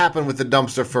 that happened with the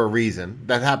dumpster for a reason.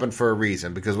 That happened for a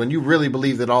reason, because when you really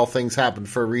believe that all things happen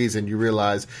for a reason, you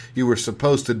realize you were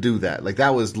supposed to do that. Like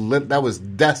that was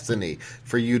destiny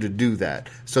for you to do that,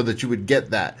 so that you would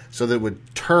get that, so that it would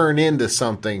turn into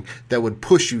something that would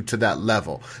push you to that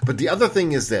level. But the other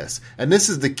thing is this, and this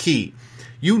is the key: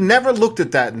 you never looked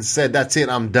at that and said, "That's it,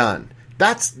 I'm done."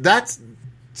 That's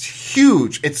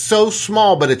huge. It's so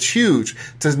small, but it's huge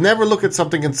to never look at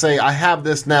something and say, I have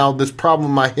this now, this problem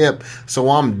in my hip, so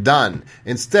I'm done.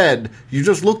 Instead, you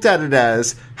just looked at it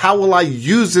as, how will I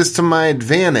use this to my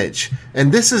advantage?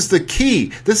 And this is the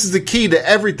key. This is the key to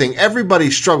everything. Everybody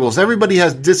struggles. Everybody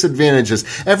has disadvantages.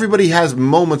 Everybody has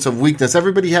moments of weakness.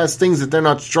 Everybody has things that they're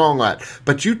not strong at.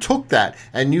 But you took that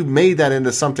and you made that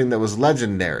into something that was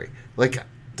legendary. Like,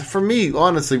 for me,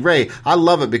 honestly, Ray, I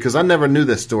love it because I never knew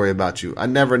this story about you. I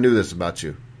never knew this about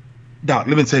you. Doc,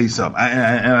 let me tell you something.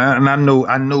 And I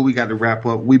know we got to wrap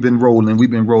up. We've been rolling,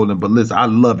 but listen, I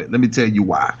love it. Let me tell you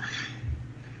why.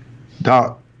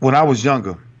 Doc, when I was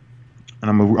younger, and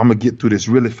I'm gonna get through this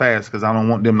really fast because I don't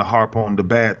want them to harp on the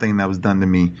bad thing that was done to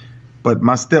me. But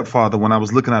my stepfather, when I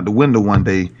was looking out the window one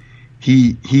day,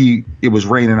 it was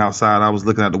raining outside. I was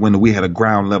looking out the window. We had a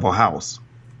ground level house,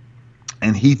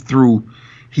 and he threw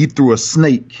a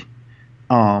snake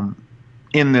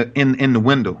in the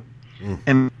window.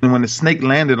 And when the snake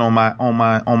landed on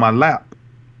my lap,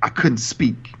 I couldn't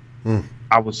speak.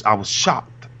 I was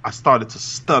shocked. I started to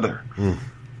stutter,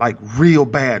 like real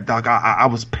bad, Doc. I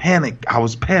was panicked.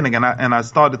 And I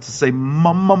started to say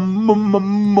mama, mama,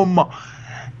 mama.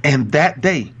 And that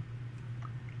day,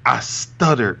 I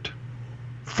stuttered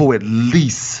for at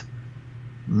least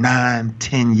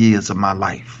 9-10 years of my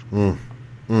life.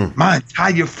 My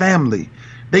entire family,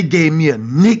 they gave me a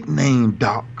nickname,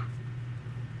 Doc,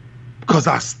 because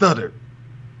I stuttered.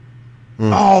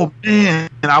 Oh man,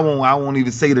 and I won't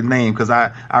even say the name because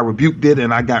I rebuked it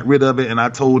and I got rid of it and I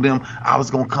told them I was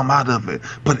gonna come out of it.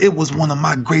 But it was one of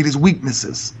my greatest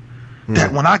weaknesses.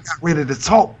 That when I got ready to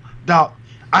talk, Doc,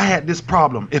 I had this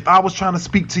problem. If I was trying to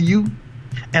speak to you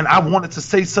and I wanted to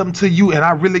say something to you and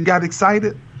I really got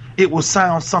excited, it would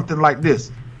sound something like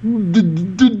this. And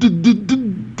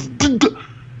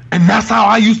that's how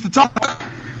I used to talk.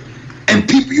 And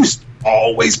people used to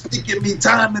always pick at me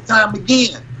time and time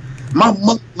again. My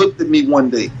mother looked at me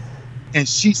one day and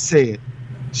she said,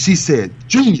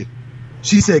 Junior,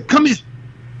 she said, come here.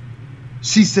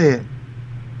 She said,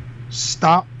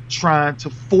 stop trying to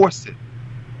force it.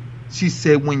 She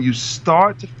said, when you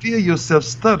start to feel yourself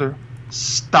stutter,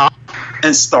 stop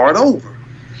and start over.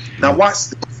 Now watch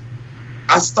this.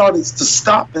 I started to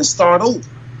stop and start over.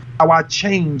 How I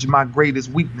changed my greatest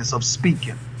weakness of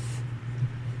speaking.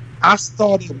 I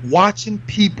started watching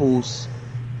people's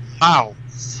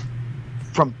mouths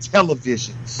from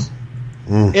televisions.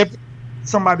 If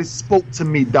somebody spoke to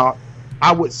me, Doc,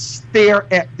 I would stare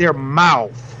at their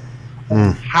mouth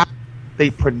on how they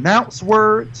pronounce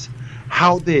words,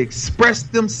 how they express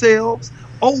themselves.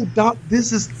 Oh, Doc,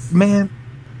 this is, man,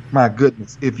 my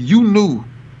goodness. If you knew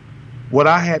what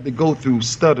I had to go through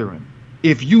stuttering,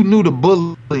 if you knew the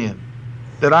bullying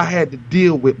that I had to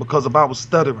deal with because I was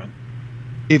stuttering,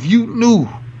 if you knew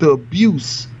the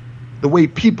abuse, the way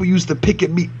people used to pick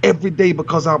at me every day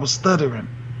because I was stuttering,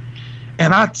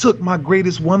 and I took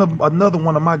another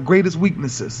one of my greatest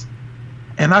weaknesses,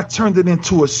 and I turned it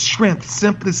into a strength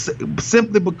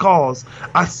simply because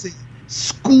I said,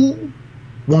 school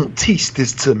won't teach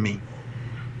this to me.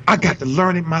 I got to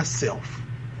learn it myself.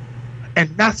 And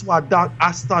that's why, Doc,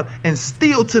 I started, and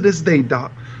still to this day,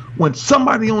 Doc, when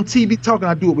somebody on TV talking,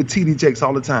 I do it with TD Jakes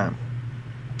all the time.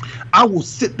 I will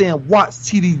sit there and watch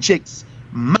TD Jakes'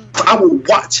 mouth. I will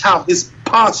watch how his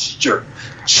posture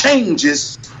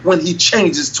changes when he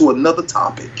changes to another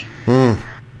topic. Yeah.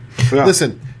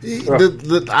 Listen,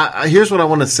 here's what I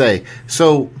want to say.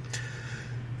 So,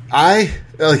 I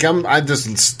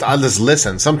just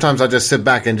listen. Sometimes I just sit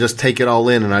back and just take it all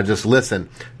in, and I just listen.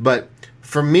 But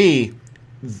for me,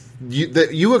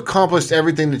 you accomplished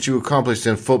everything that you accomplished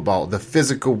in football, the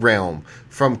physical realm,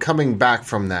 from coming back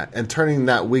from that and turning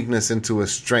that weakness into a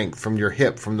strength from your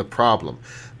hip, from the problem.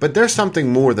 But there's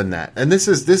something more than that, and this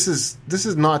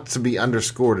is not to be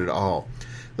underscored at all.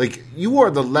 Like, you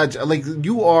are the legend. Like,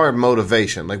 you are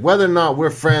motivation. Like, whether or not we're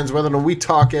friends, whether or not we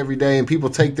talk every day and people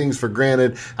take things for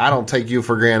granted, I don't take you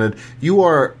for granted. You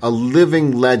are a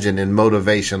living legend in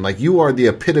motivation. Like, you are the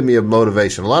epitome of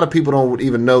motivation. A lot of people don't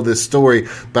even know this story,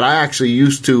 but I actually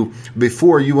used to,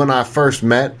 before you and I first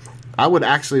met, I would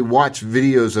actually watch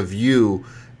videos of you,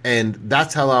 and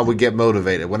that's how I would get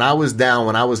motivated. When I was down,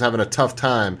 when I was having a tough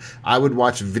time, I would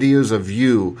watch videos of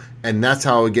you, and that's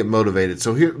how I would get motivated.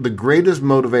 So here, the greatest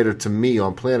motivator to me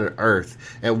on planet Earth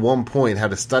at one point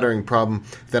had a stuttering problem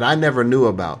that I never knew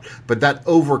about. But that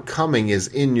overcoming is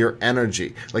in your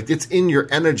energy. Like, it's in your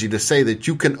energy to say that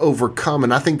you can overcome.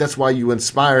 And I think that's why you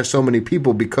inspire so many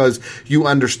people, because you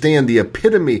understand the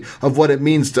epitome of what it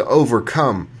means to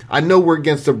overcome. I know we're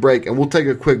against a break, and we'll take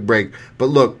a quick break. But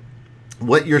look,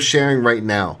 what you're sharing right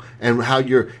now and how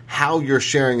you're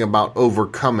sharing about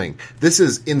overcoming, this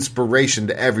is inspiration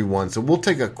to everyone. So we'll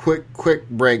take a quick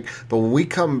break, but when we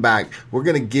come back, we're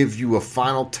going to give you a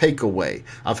final takeaway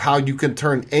of how you can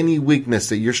turn any weakness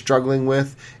that you're struggling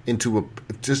with into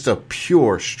just a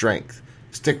pure strength.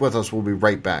 Stick with us. We'll be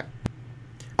right back.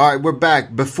 All right, we're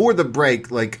back. Before the break,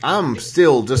 like, I'm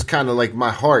still just kind of like, my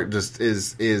heart just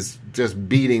is just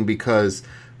beating because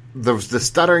the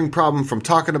stuttering problem from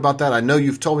talking about that. I know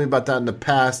you've told me about that in the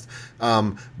past,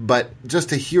 but just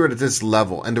to hear it at this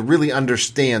level and to really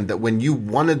understand that when you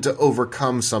wanted to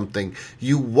overcome something,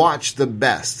 you watch the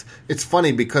best. It's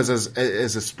funny because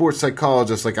as a sports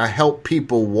psychologist, like, I help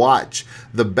people watch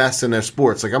the best in their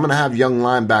sports. Like, I'm going to have young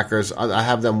linebackers, I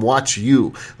have them watch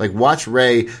you. Like, watch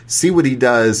Ray, see what he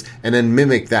does, and then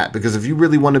mimic that. Because if you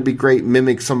really want to be great,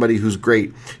 mimic somebody who's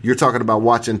great. You're talking about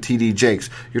watching TD Jakes.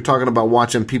 You're talking about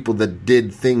watching people that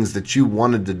did things that you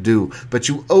wanted to do, but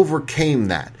you overcame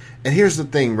that. And here's the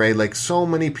thing, Ray, like, so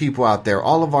many people out there,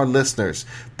 all of our listeners,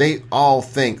 they all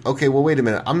think, okay, well, wait a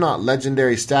minute, I'm not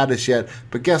legendary status yet,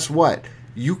 but guess what?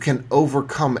 You can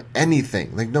overcome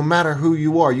anything. Like, no matter who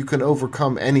you are, you can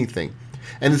overcome anything.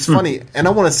 And it's funny, and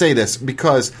I want to say this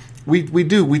because we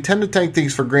tend to take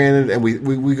things for granted, and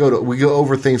we go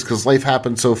over things because life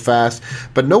happens so fast.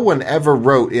 But no one ever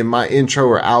wrote in my intro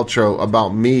or outro about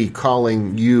me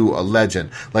calling you a legend.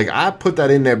 Like, I put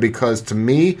that in there because to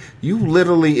me, you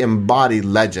literally embody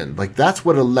legend. Like, that's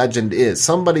what a legend is.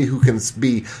 Somebody who can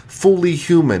be fully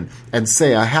human and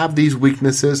say, I have these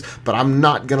weaknesses, but I'm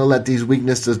not going to let these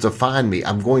weaknesses define me.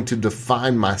 I'm going to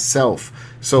define myself.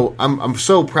 So I'm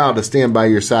so proud to stand by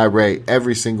your side, Ray,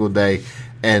 every single day.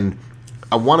 And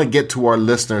I want to get to our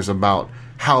listeners about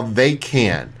how they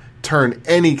can turn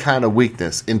any kind of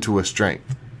weakness into a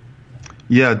strength.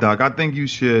 Yeah, Doc, I think you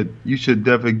should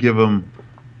definitely give them,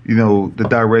 the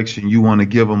direction you want to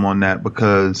give them on that,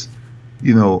 because,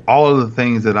 all of the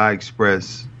things that I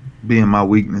express being my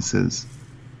weaknesses,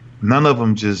 none of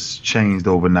them just changed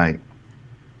overnight.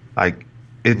 Like,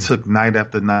 it took night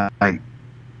after night.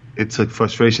 It took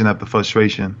frustration after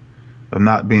frustration of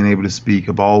not being able to speak,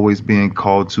 of always being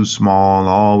called too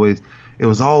small, it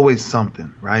was always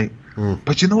something, right?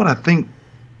 But you know what I think?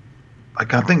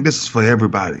 Like, I think this is for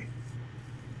everybody.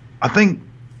 I think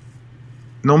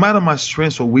no matter my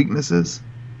strengths or weaknesses,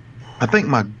 I think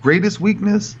my greatest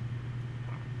weakness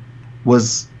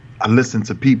was I listened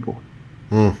to people.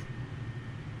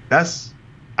 That's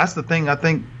that's the thing. I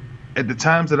think at the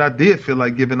times that I did feel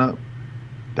like giving up,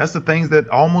 that's the things that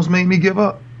almost made me give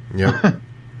up. Yeah.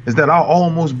 Is that I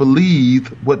almost believed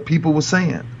what people were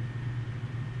saying.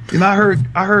 You know, I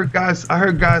heard guys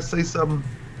say something,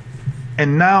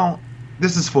 and now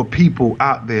this is for people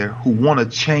out there who want to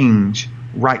change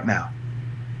right now.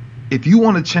 If you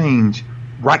want to change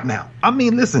right now, I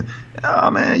mean, listen,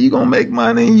 oh man, you're gonna make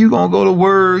money, you're gonna go to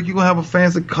work, you're gonna have a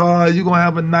fancy car, you're gonna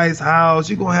have a nice house,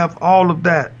 you're gonna have all of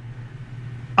that.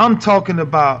 I'm talking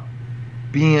about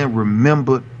being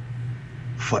remembered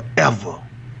forever.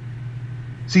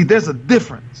 See, there's a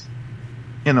difference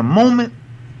in a moment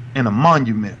and a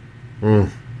monument.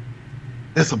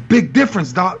 There's a big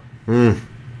difference, Doc.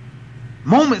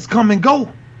 Moments come and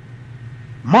go.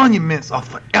 Monuments are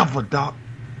forever, Doc.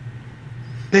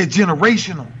 They're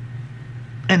generational.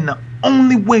 And the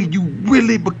only way you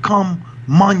really become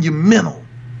monumental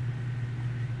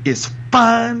is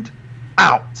find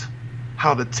out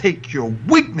how to take your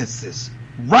weaknesses,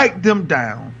 write them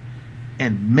down,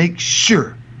 and make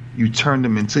sure you turn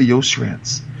them into your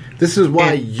strengths. This is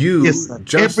why it's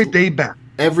everyday battle.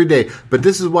 Every day. But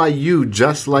this is why you,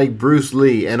 just like Bruce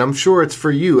Lee, and I'm sure it's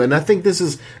for you, and I think this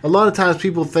is, a lot of times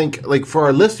people think, like for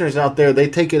our listeners out there, they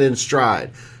take it in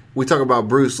stride. We talk about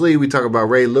Bruce Lee, we talk about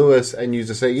Ray Lewis, and you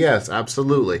just say, yes,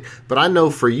 absolutely. But I know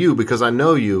for you, because I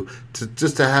know you,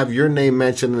 just to have your name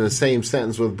mentioned in the same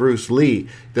sentence with Bruce Lee,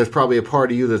 there's probably a part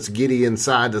of you that's giddy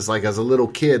inside, that's like, as a little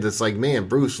kid, that's like, man,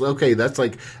 Bruce, okay, that's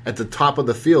like at the top of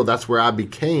the field, that's where I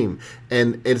became.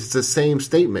 And it's the same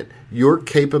statement. Your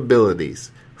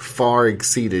capabilities far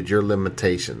exceeded your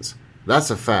limitations.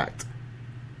 That's a fact.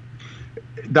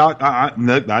 Doc, I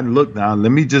look now.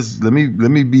 Let me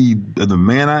be the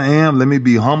man I am. Let me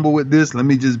be humble with this. Let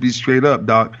me just be straight up,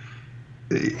 Doc.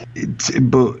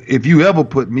 But if you ever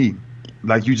put me,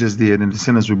 like you just did in the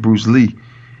sentence with Bruce Lee,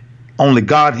 only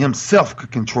God Himself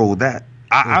could control that.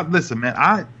 I listen, man.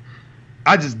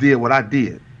 I just did what I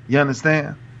did. You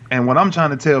understand? And what I'm trying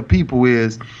to tell people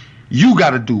is, you got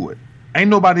to do it. Ain't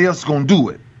nobody else gonna do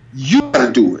it. You got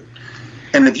to do it.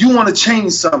 And if you want to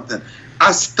change something,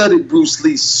 I studied Bruce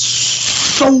Lee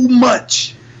so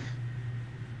much.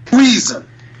 Reason,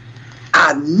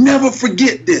 I never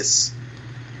forget this.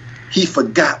 He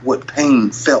forgot what pain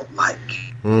felt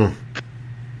like. Man,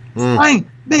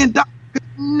 Doc could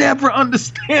never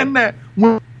understand that.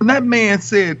 When that man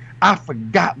said, I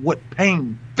forgot what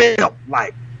pain felt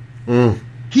like.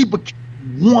 He became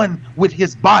one with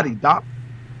his body, Doc.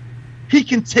 He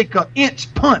can take an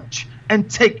inch punch and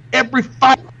take every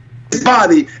fight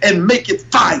body and make it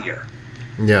fire.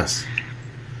 Yes.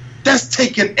 That's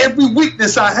taking every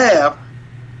weakness I have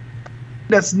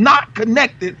that's not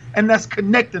connected, and that's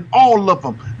connecting all of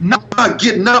them. Not about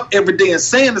getting up every day and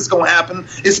saying it's going to happen.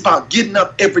 It's about getting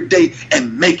up every day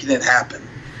and making it happen.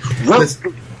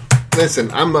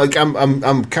 Listen,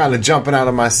 I'm kind of jumping out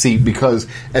of my seat, because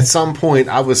at some point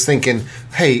I was thinking,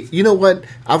 hey, you know what?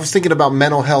 I was thinking about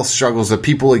mental health struggles that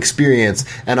people experience,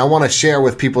 and I want to share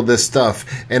with people this stuff.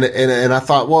 And I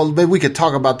thought, well, maybe we could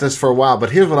talk about this for a while,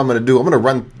 but here's what I'm going to do. I'm going to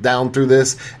run down through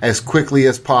this as quickly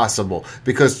as possible,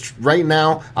 because right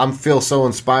now I feel so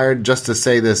inspired just to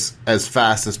say this as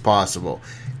fast as possible.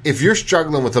 If you're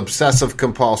struggling with obsessive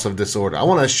compulsive disorder, I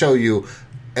want to show you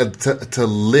to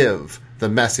live the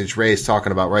message Ray is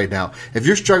talking about right now. If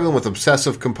you're struggling with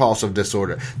obsessive compulsive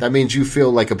disorder, that means you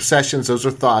feel like obsessions, those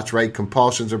are thoughts, right?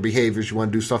 Compulsions are behaviors. You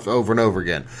want to do stuff over and over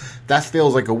again. That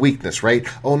feels like a weakness, right?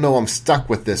 Oh no, I'm stuck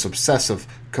with this obsessive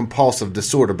compulsive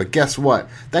disorder. But guess what?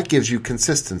 That gives you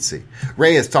consistency.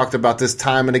 Ray has talked about this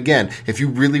time and again. If you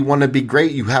really want to be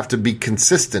great, you have to be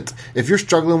consistent. If you're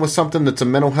struggling with something that's a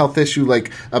mental health issue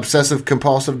like obsessive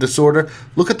compulsive disorder,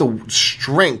 look at the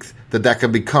strength that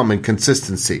can become in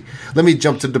consistency. Let me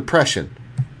jump to depression.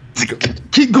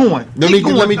 Keep going. Let me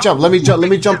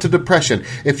jump to depression.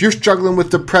 If you're struggling with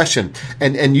depression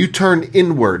and you turn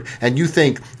inward and you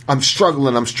think, I'm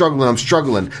struggling.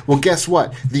 Well, guess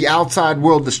what? The outside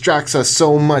world distracts us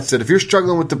so much that if you're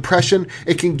struggling with depression,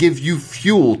 it can give you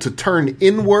fuel to turn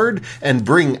inward and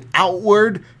bring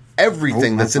outward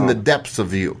everything that's in the depths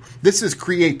of you. This is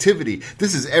creativity.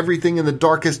 This is everything in the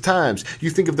darkest times.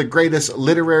 You think of the greatest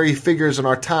literary figures in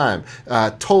our time,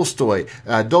 Tolstoy,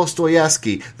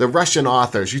 Dostoevsky, the Russian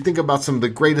authors. You think about some of the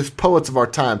greatest poets of our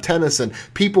time, Tennyson.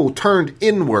 People turned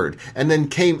inward and then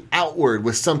came outward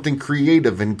with something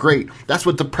creative and great. That's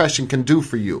what depression can do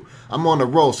for you. I'm on a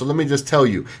roll, so let me just tell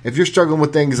you, if you're struggling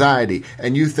with anxiety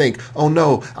and you think, oh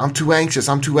no, I'm too anxious.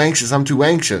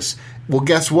 Well,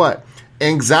 guess what?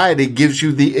 Anxiety gives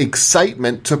you the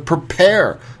excitement to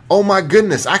prepare. Oh my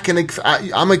goodness,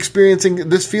 I'm experiencing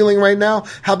this feeling right now.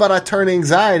 How about I turn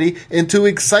anxiety into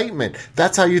excitement?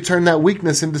 That's how you turn that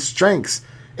weakness into strengths.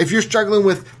 If you're struggling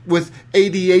with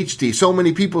ADHD, so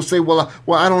many people say, well,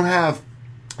 I don't have,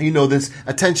 this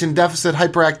attention deficit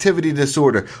hyperactivity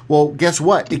disorder. Well, guess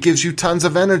what? It gives you tons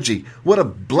of energy. What a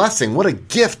blessing. What a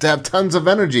gift to have tons of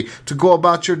energy to go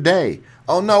about your day.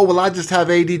 Oh no, well, I just have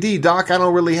ADD, doc. I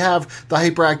don't really have the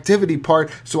hyperactivity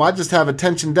part, so I just have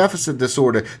attention deficit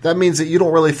disorder. That means that you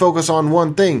don't really focus on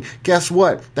one thing. Guess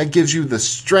what? That gives you the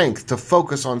strength to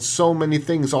focus on so many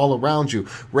things all around you.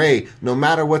 Ray, no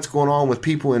matter what's going on with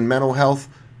people in mental health,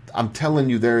 I'm telling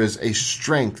you, there is a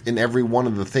strength in every one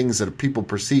of the things that people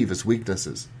perceive as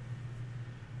weaknesses.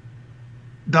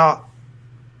 Doc,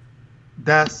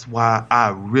 that's why I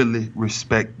really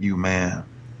respect you, man.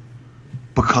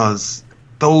 Because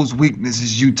those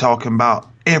weaknesses you talking about,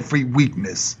 every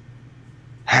weakness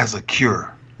has a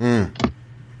cure.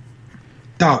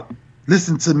 Doc,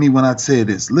 listen to me when I say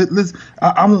this.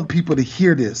 I want people to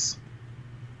hear this.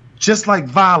 Just like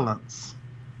violence.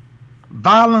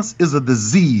 Violence is a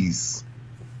disease.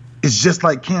 It's just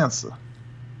like cancer.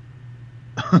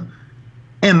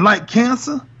 And like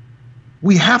cancer,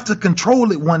 we have to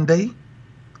control it one day.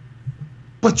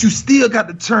 But you still got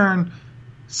to turn.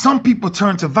 Some people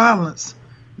turn to violence.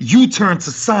 You turn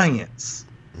to science.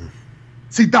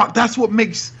 See, Doc, that's what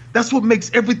makes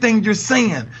everything you're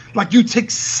saying. Like, you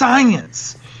take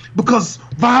science, because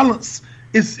violence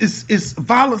is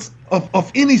violence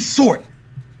of any sort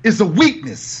is a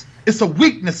weakness. It's a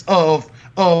weakness of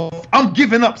I'm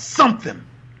giving up something.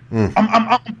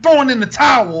 I'm throwing in the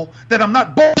towel that I'm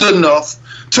not bold enough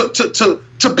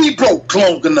to be broke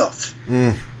long enough.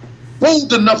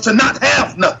 Bold enough to not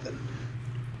have nothing.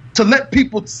 To let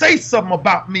people say something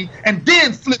about me and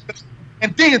then flip it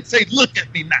and then say, look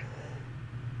at me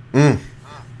now.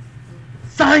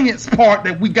 Science part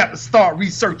that we got to start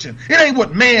researching. It ain't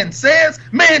what man says.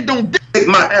 Man don't dictate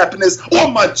my happiness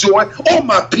or my joy or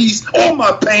my peace or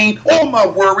my pain or my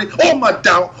worry or my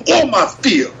doubt or my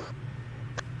fear.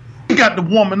 We got to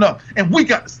warming up, and we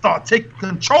got to start taking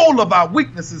control of our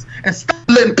weaknesses and stop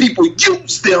letting people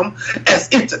use them as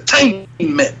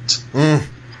entertainment.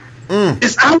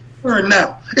 It's our turn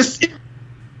now. It's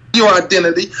your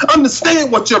identity.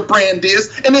 Understand what your brand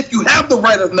is, and if you have the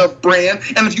right enough brand,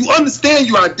 and if you understand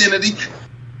your identity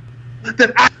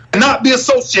that I cannot be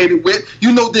associated with,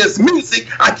 there's music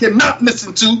I cannot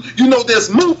listen to, there's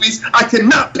movies I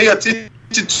cannot pay attention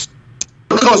to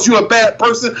because you're a bad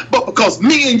person, but because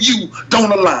me and you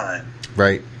don't align.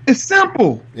 Right. It's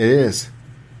simple. It is.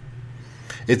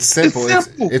 It's simple.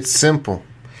 It's simple.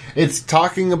 It's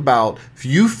talking about, if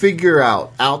you figure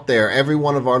out there, every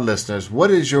one of our listeners, what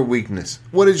is your weakness?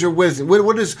 What is your wisdom?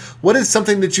 What is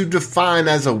something that you define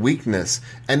as a weakness?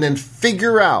 And then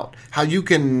figure out how you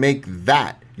can make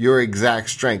that your exact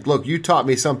strength. Look, you taught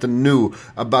me something new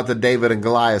about the David and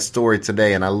Goliath story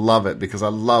today, and I love it because I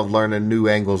love learning new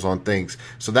angles on things.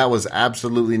 So that was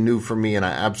absolutely new for me, and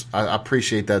I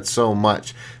appreciate that so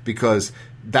much, because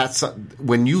that's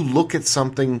when you look at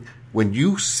something. When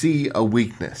you see a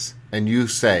weakness and you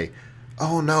say,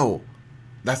 oh no,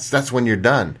 that's when you're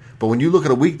done. But when you look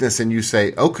at a weakness and you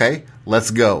say, okay,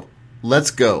 let's go.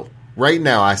 Let's go. Right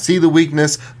now, I see the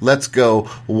weakness. Let's go.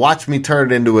 Watch me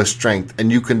turn it into a strength.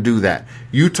 And you can do that.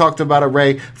 You talked about it,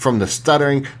 Ray, from the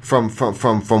stuttering, from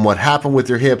what happened with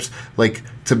your hips, like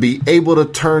to be able to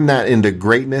turn that into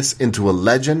greatness, into a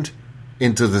legend,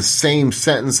 into the same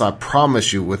sentence, I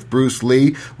promise you, with Bruce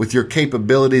Lee, with your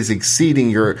capabilities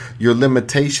exceeding your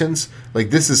limitations.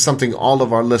 Like, this is something all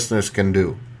of our listeners can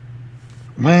do.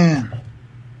 Man,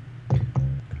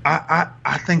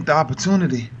 I think the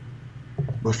opportunity,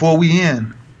 before we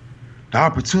end, the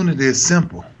opportunity is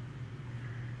simple.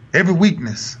 Every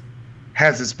weakness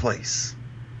has its place.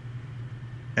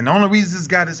 And the only reason it's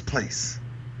got its place,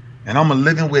 and I'm a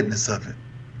living witness of it,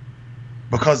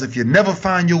 because if you never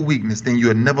find your weakness, then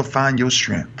you'll never find your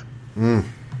strength.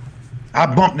 I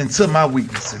bumped into my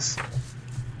weaknesses,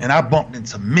 and I bumped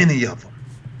into many of them.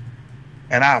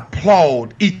 And I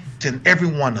applaud each and every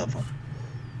one of them.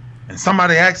 And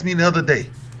somebody asked me the other day,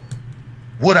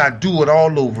 would I do it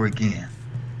all over again?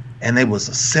 And it was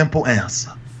a simple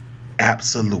answer.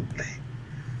 Absolutely.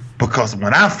 Because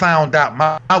when I found out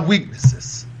my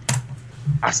weaknesses,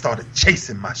 I started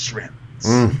chasing my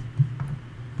strengths.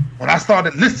 When I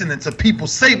started listening to people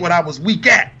say what I was weak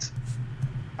at,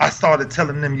 I started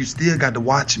telling them, you still got to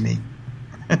watch me.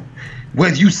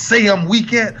 Whether you say I'm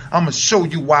weak at, I'm going to show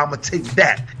you why I'm going to take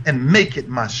that and make it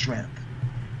my strength.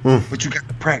 But you got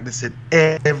to practice it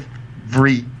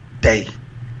every day.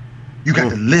 You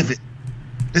got to live it.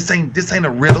 This ain't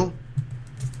a riddle.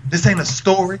 This ain't a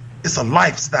story. It's a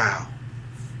lifestyle.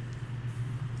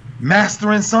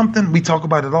 Mastering something, we talk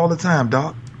about it all the time,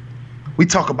 Doc. We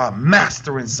talk about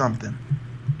mastering something.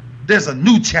 There's a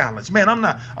new challenge. Man, I'm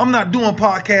not doing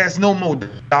podcasts no more,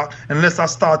 Doc, unless I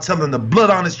start telling the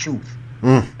blood honest truth.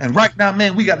 And right now,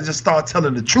 man, we got to just start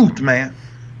telling the truth, man,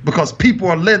 because people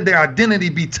are letting their identity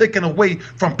be taken away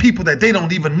from people that they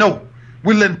don't even know.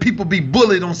 We're letting people be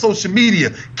bullied on social media.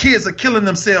 Kids are killing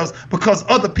themselves because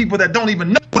other people that don't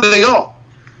even know who they are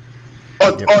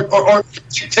are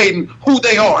dictating who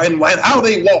they are and how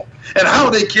they walk and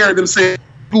how they carry themselves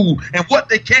to school and what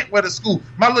they can't wear to school.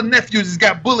 My little nephew just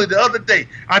got bullied the other day.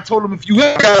 I told him, if you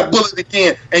ever got bullied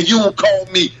again and you won't call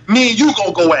me and you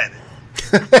gonna go at it.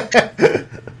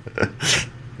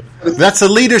 That's the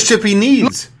leadership he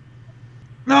needs.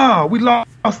 No, we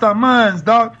lost our minds,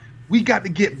 dog. We got to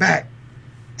get back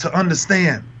to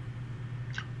understand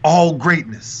all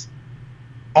greatness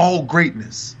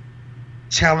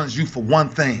challenge you for one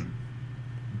thing.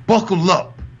 Buckle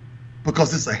up,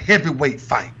 because it's a heavyweight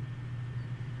fight.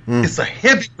 It's a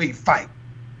heavyweight fight.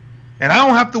 And I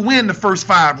don't have to win the first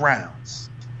 5 rounds.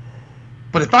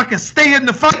 But if I can stay in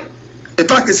the fight, to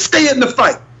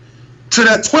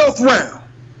that 12th round,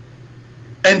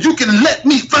 and you can let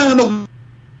me find a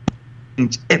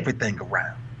change everything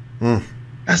around.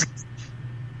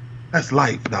 That's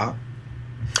life, dog.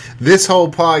 This whole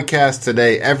podcast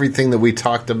today, everything that we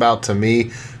talked about, to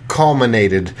me,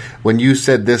 culminated when you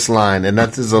said this line, and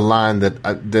that is a line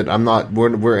that I'm not.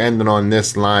 We're ending on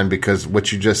this line because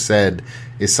what you just said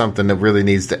is something that really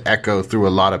needs to echo through a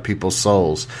lot of people's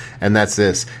souls, and that's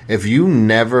this: if you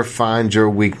never find your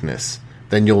weakness,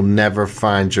 then you'll never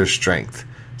find your strength.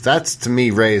 That's, to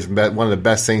me, Ray, is one of the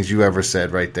best things you ever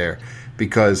said right there,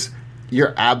 because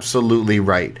you're absolutely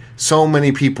right. So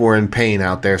many people are in pain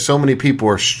out there. So many people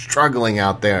are struggling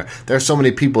out there. There's so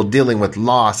many people dealing with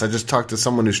loss. I just talked to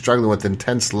someone who's struggling with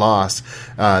intense loss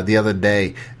the other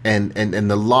day, and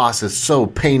the loss is so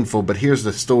painful. But here's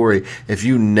the story. If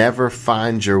you never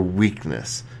find your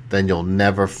weakness, then you'll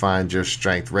never find your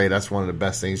strength. Ray, that's one of the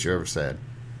best things you ever said.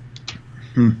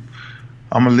 I'm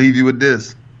going to leave you with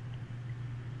this.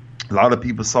 A lot of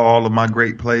people saw all of my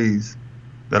great plays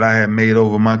that I had made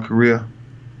over my career.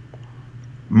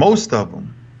 Most of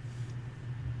them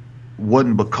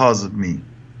wasn't because of me.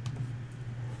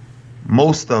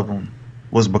 Most of them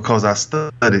was because I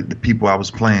studied the people I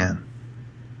was playing.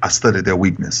 I studied their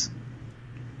weakness.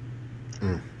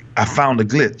 I found a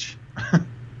glitch.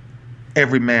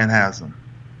 Every man has them.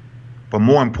 But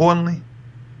more importantly,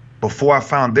 before I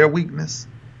found their weakness,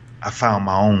 I found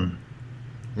my own.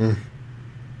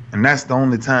 And that's the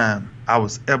only time I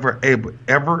was ever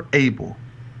able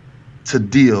to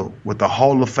deal with the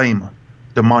Hall of Famer,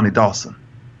 Dermontti Dawson.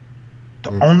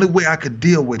 The only way I could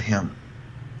deal with him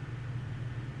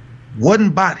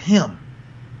wasn't about him.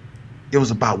 It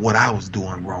was about what I was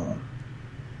doing wrong.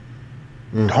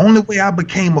 The only way I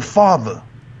became a father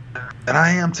that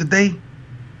I am today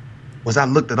was I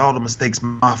looked at all the mistakes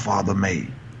my father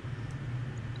made.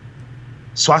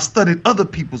 So I studied other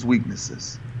people's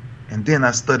weaknesses, and then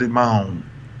I studied my own.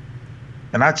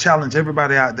 And I challenge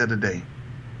everybody out there today.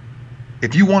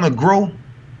 If you want to grow,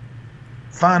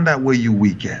 find out where you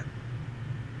weak at,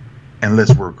 and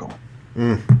let's work on.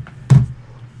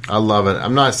 I love it.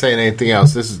 I'm not saying anything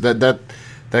else. This is that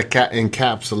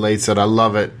encapsulates it. I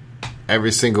love it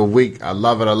every single week. I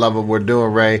love it. I love what we're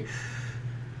doing, Ray.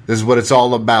 This is what it's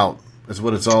all about. This is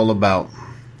what it's all about.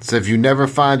 So if you never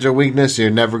find your weakness, you're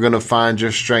never going to find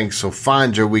your strength. So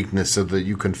find your weakness so that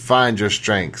you can find your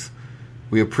strength.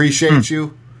 We appreciate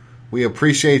you. We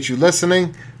appreciate you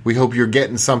listening. We hope you're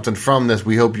getting something from this.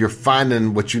 We hope you're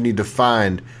finding what you need to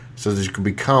find so that you can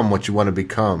become what you want to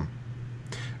become.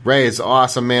 Ray, it's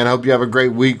awesome, man. I hope you have a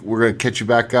great week. We're going to catch you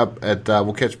back up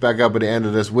we'll catch you back up at the end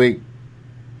of this week.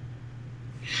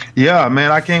 Yeah,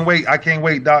 man, I can't wait.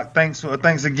 Doc. Thanks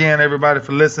again, everybody,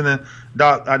 for listening.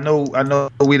 Doc, I know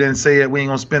we didn't say it. We ain't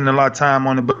gonna spend a lot of time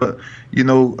on it, but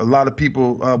a lot of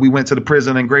people. We went to the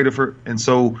prison in Graterford, and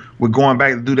so we're going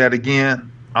back to do that again.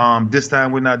 This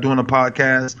time we're not doing a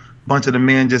podcast. A bunch of the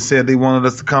men just said they wanted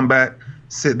us to come back,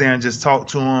 sit there and just talk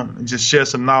to them and just share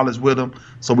some knowledge with them.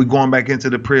 So we're going back into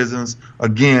the prisons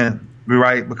again,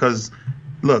 right? Because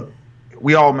look,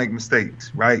 we all make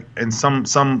mistakes, right? And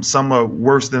some are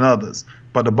worse than others.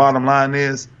 But the bottom line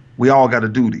is we all got a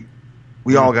duty.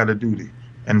 We all got a duty.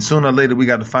 And sooner or later we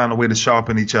got to find a way to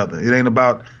sharpen each other. It ain't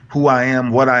about who I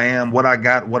am, what I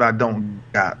got, what I don't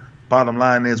got. Bottom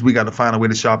line is we got to find a way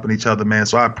to sharpen each other, man.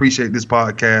 So I appreciate this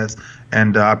podcast,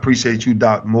 and I appreciate you,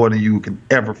 Doc, more than you can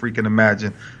ever freaking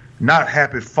imagine. Not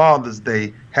happy Father's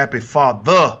Day, happy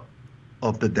Father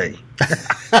of the day.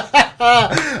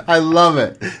 I love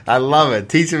it. I love it.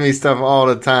 Teaching me stuff all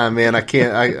the time, man. I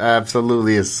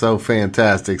absolutely is so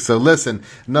fantastic. So listen,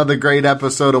 another great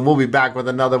episode, and we'll be back with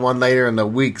another one later in the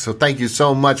week. So thank you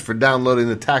so much for downloading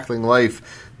the Tackling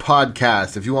Life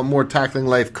podcast. If you want more Tackling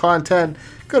Life content,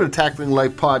 go to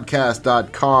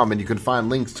tacklinglifepodcast.com, and you can find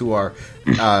links to our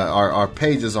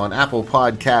pages on Apple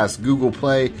Podcasts, Google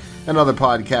Play, and other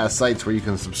podcast sites where you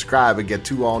can subscribe and get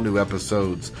 2 all-new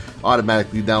episodes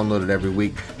automatically downloaded every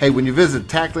week. Hey, when you visit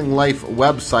Tackling Life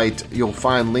website, you'll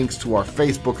find links to our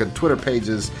Facebook and Twitter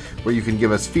pages where you can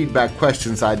give us feedback,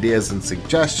 questions, ideas, and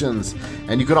suggestions.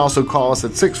 And you can also call us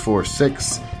at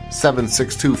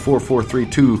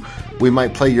 646-762-4432. We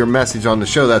might play your message on the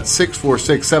show. That's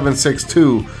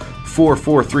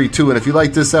 646-762-4432. And if you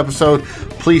like this episode,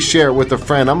 please share it with a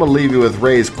friend. I'm going to leave you with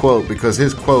Ray's quote, because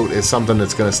his quote is something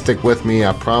that's going to stick with me.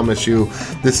 I promise you,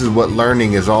 this is what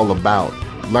learning is all about.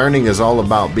 Learning is all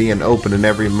about being open in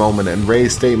every moment. And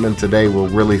Ray's statement today will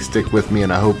really stick with me,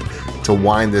 and I hope to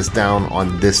wind this down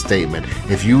on this statement.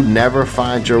 If you never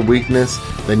find your weakness,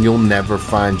 then you'll never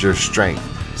find your strength.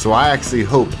 So I actually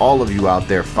hope all of you out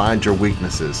there find your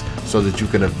weaknesses so that you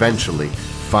can eventually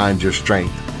find your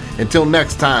strength. Until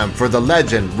next time, for the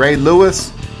legend Ray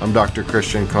Lewis, I'm Dr.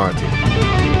 Christian Conti.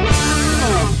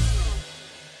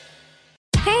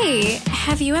 Hey,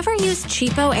 have you ever used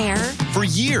Cheapo Air? For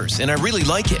years, and I really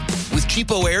like it. With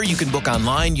Cheapo Air, you can book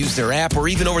online, use their app, or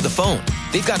even over the phone.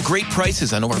 They've got great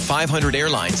prices on over 500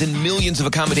 airlines and millions of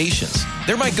accommodations.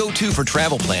 They're my go-to for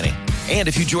travel planning. And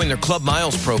if you join their Club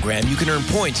Miles program, you can earn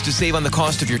points to save on the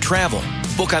cost of your travel.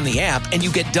 Book on the app and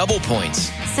you get double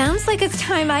points. Sounds like it's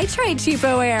time I tried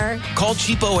Cheapo Air. Call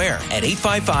Cheapo Air at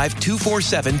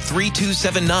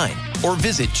 855-247-3279 or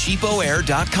visit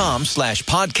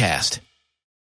cheapoair.com/podcast.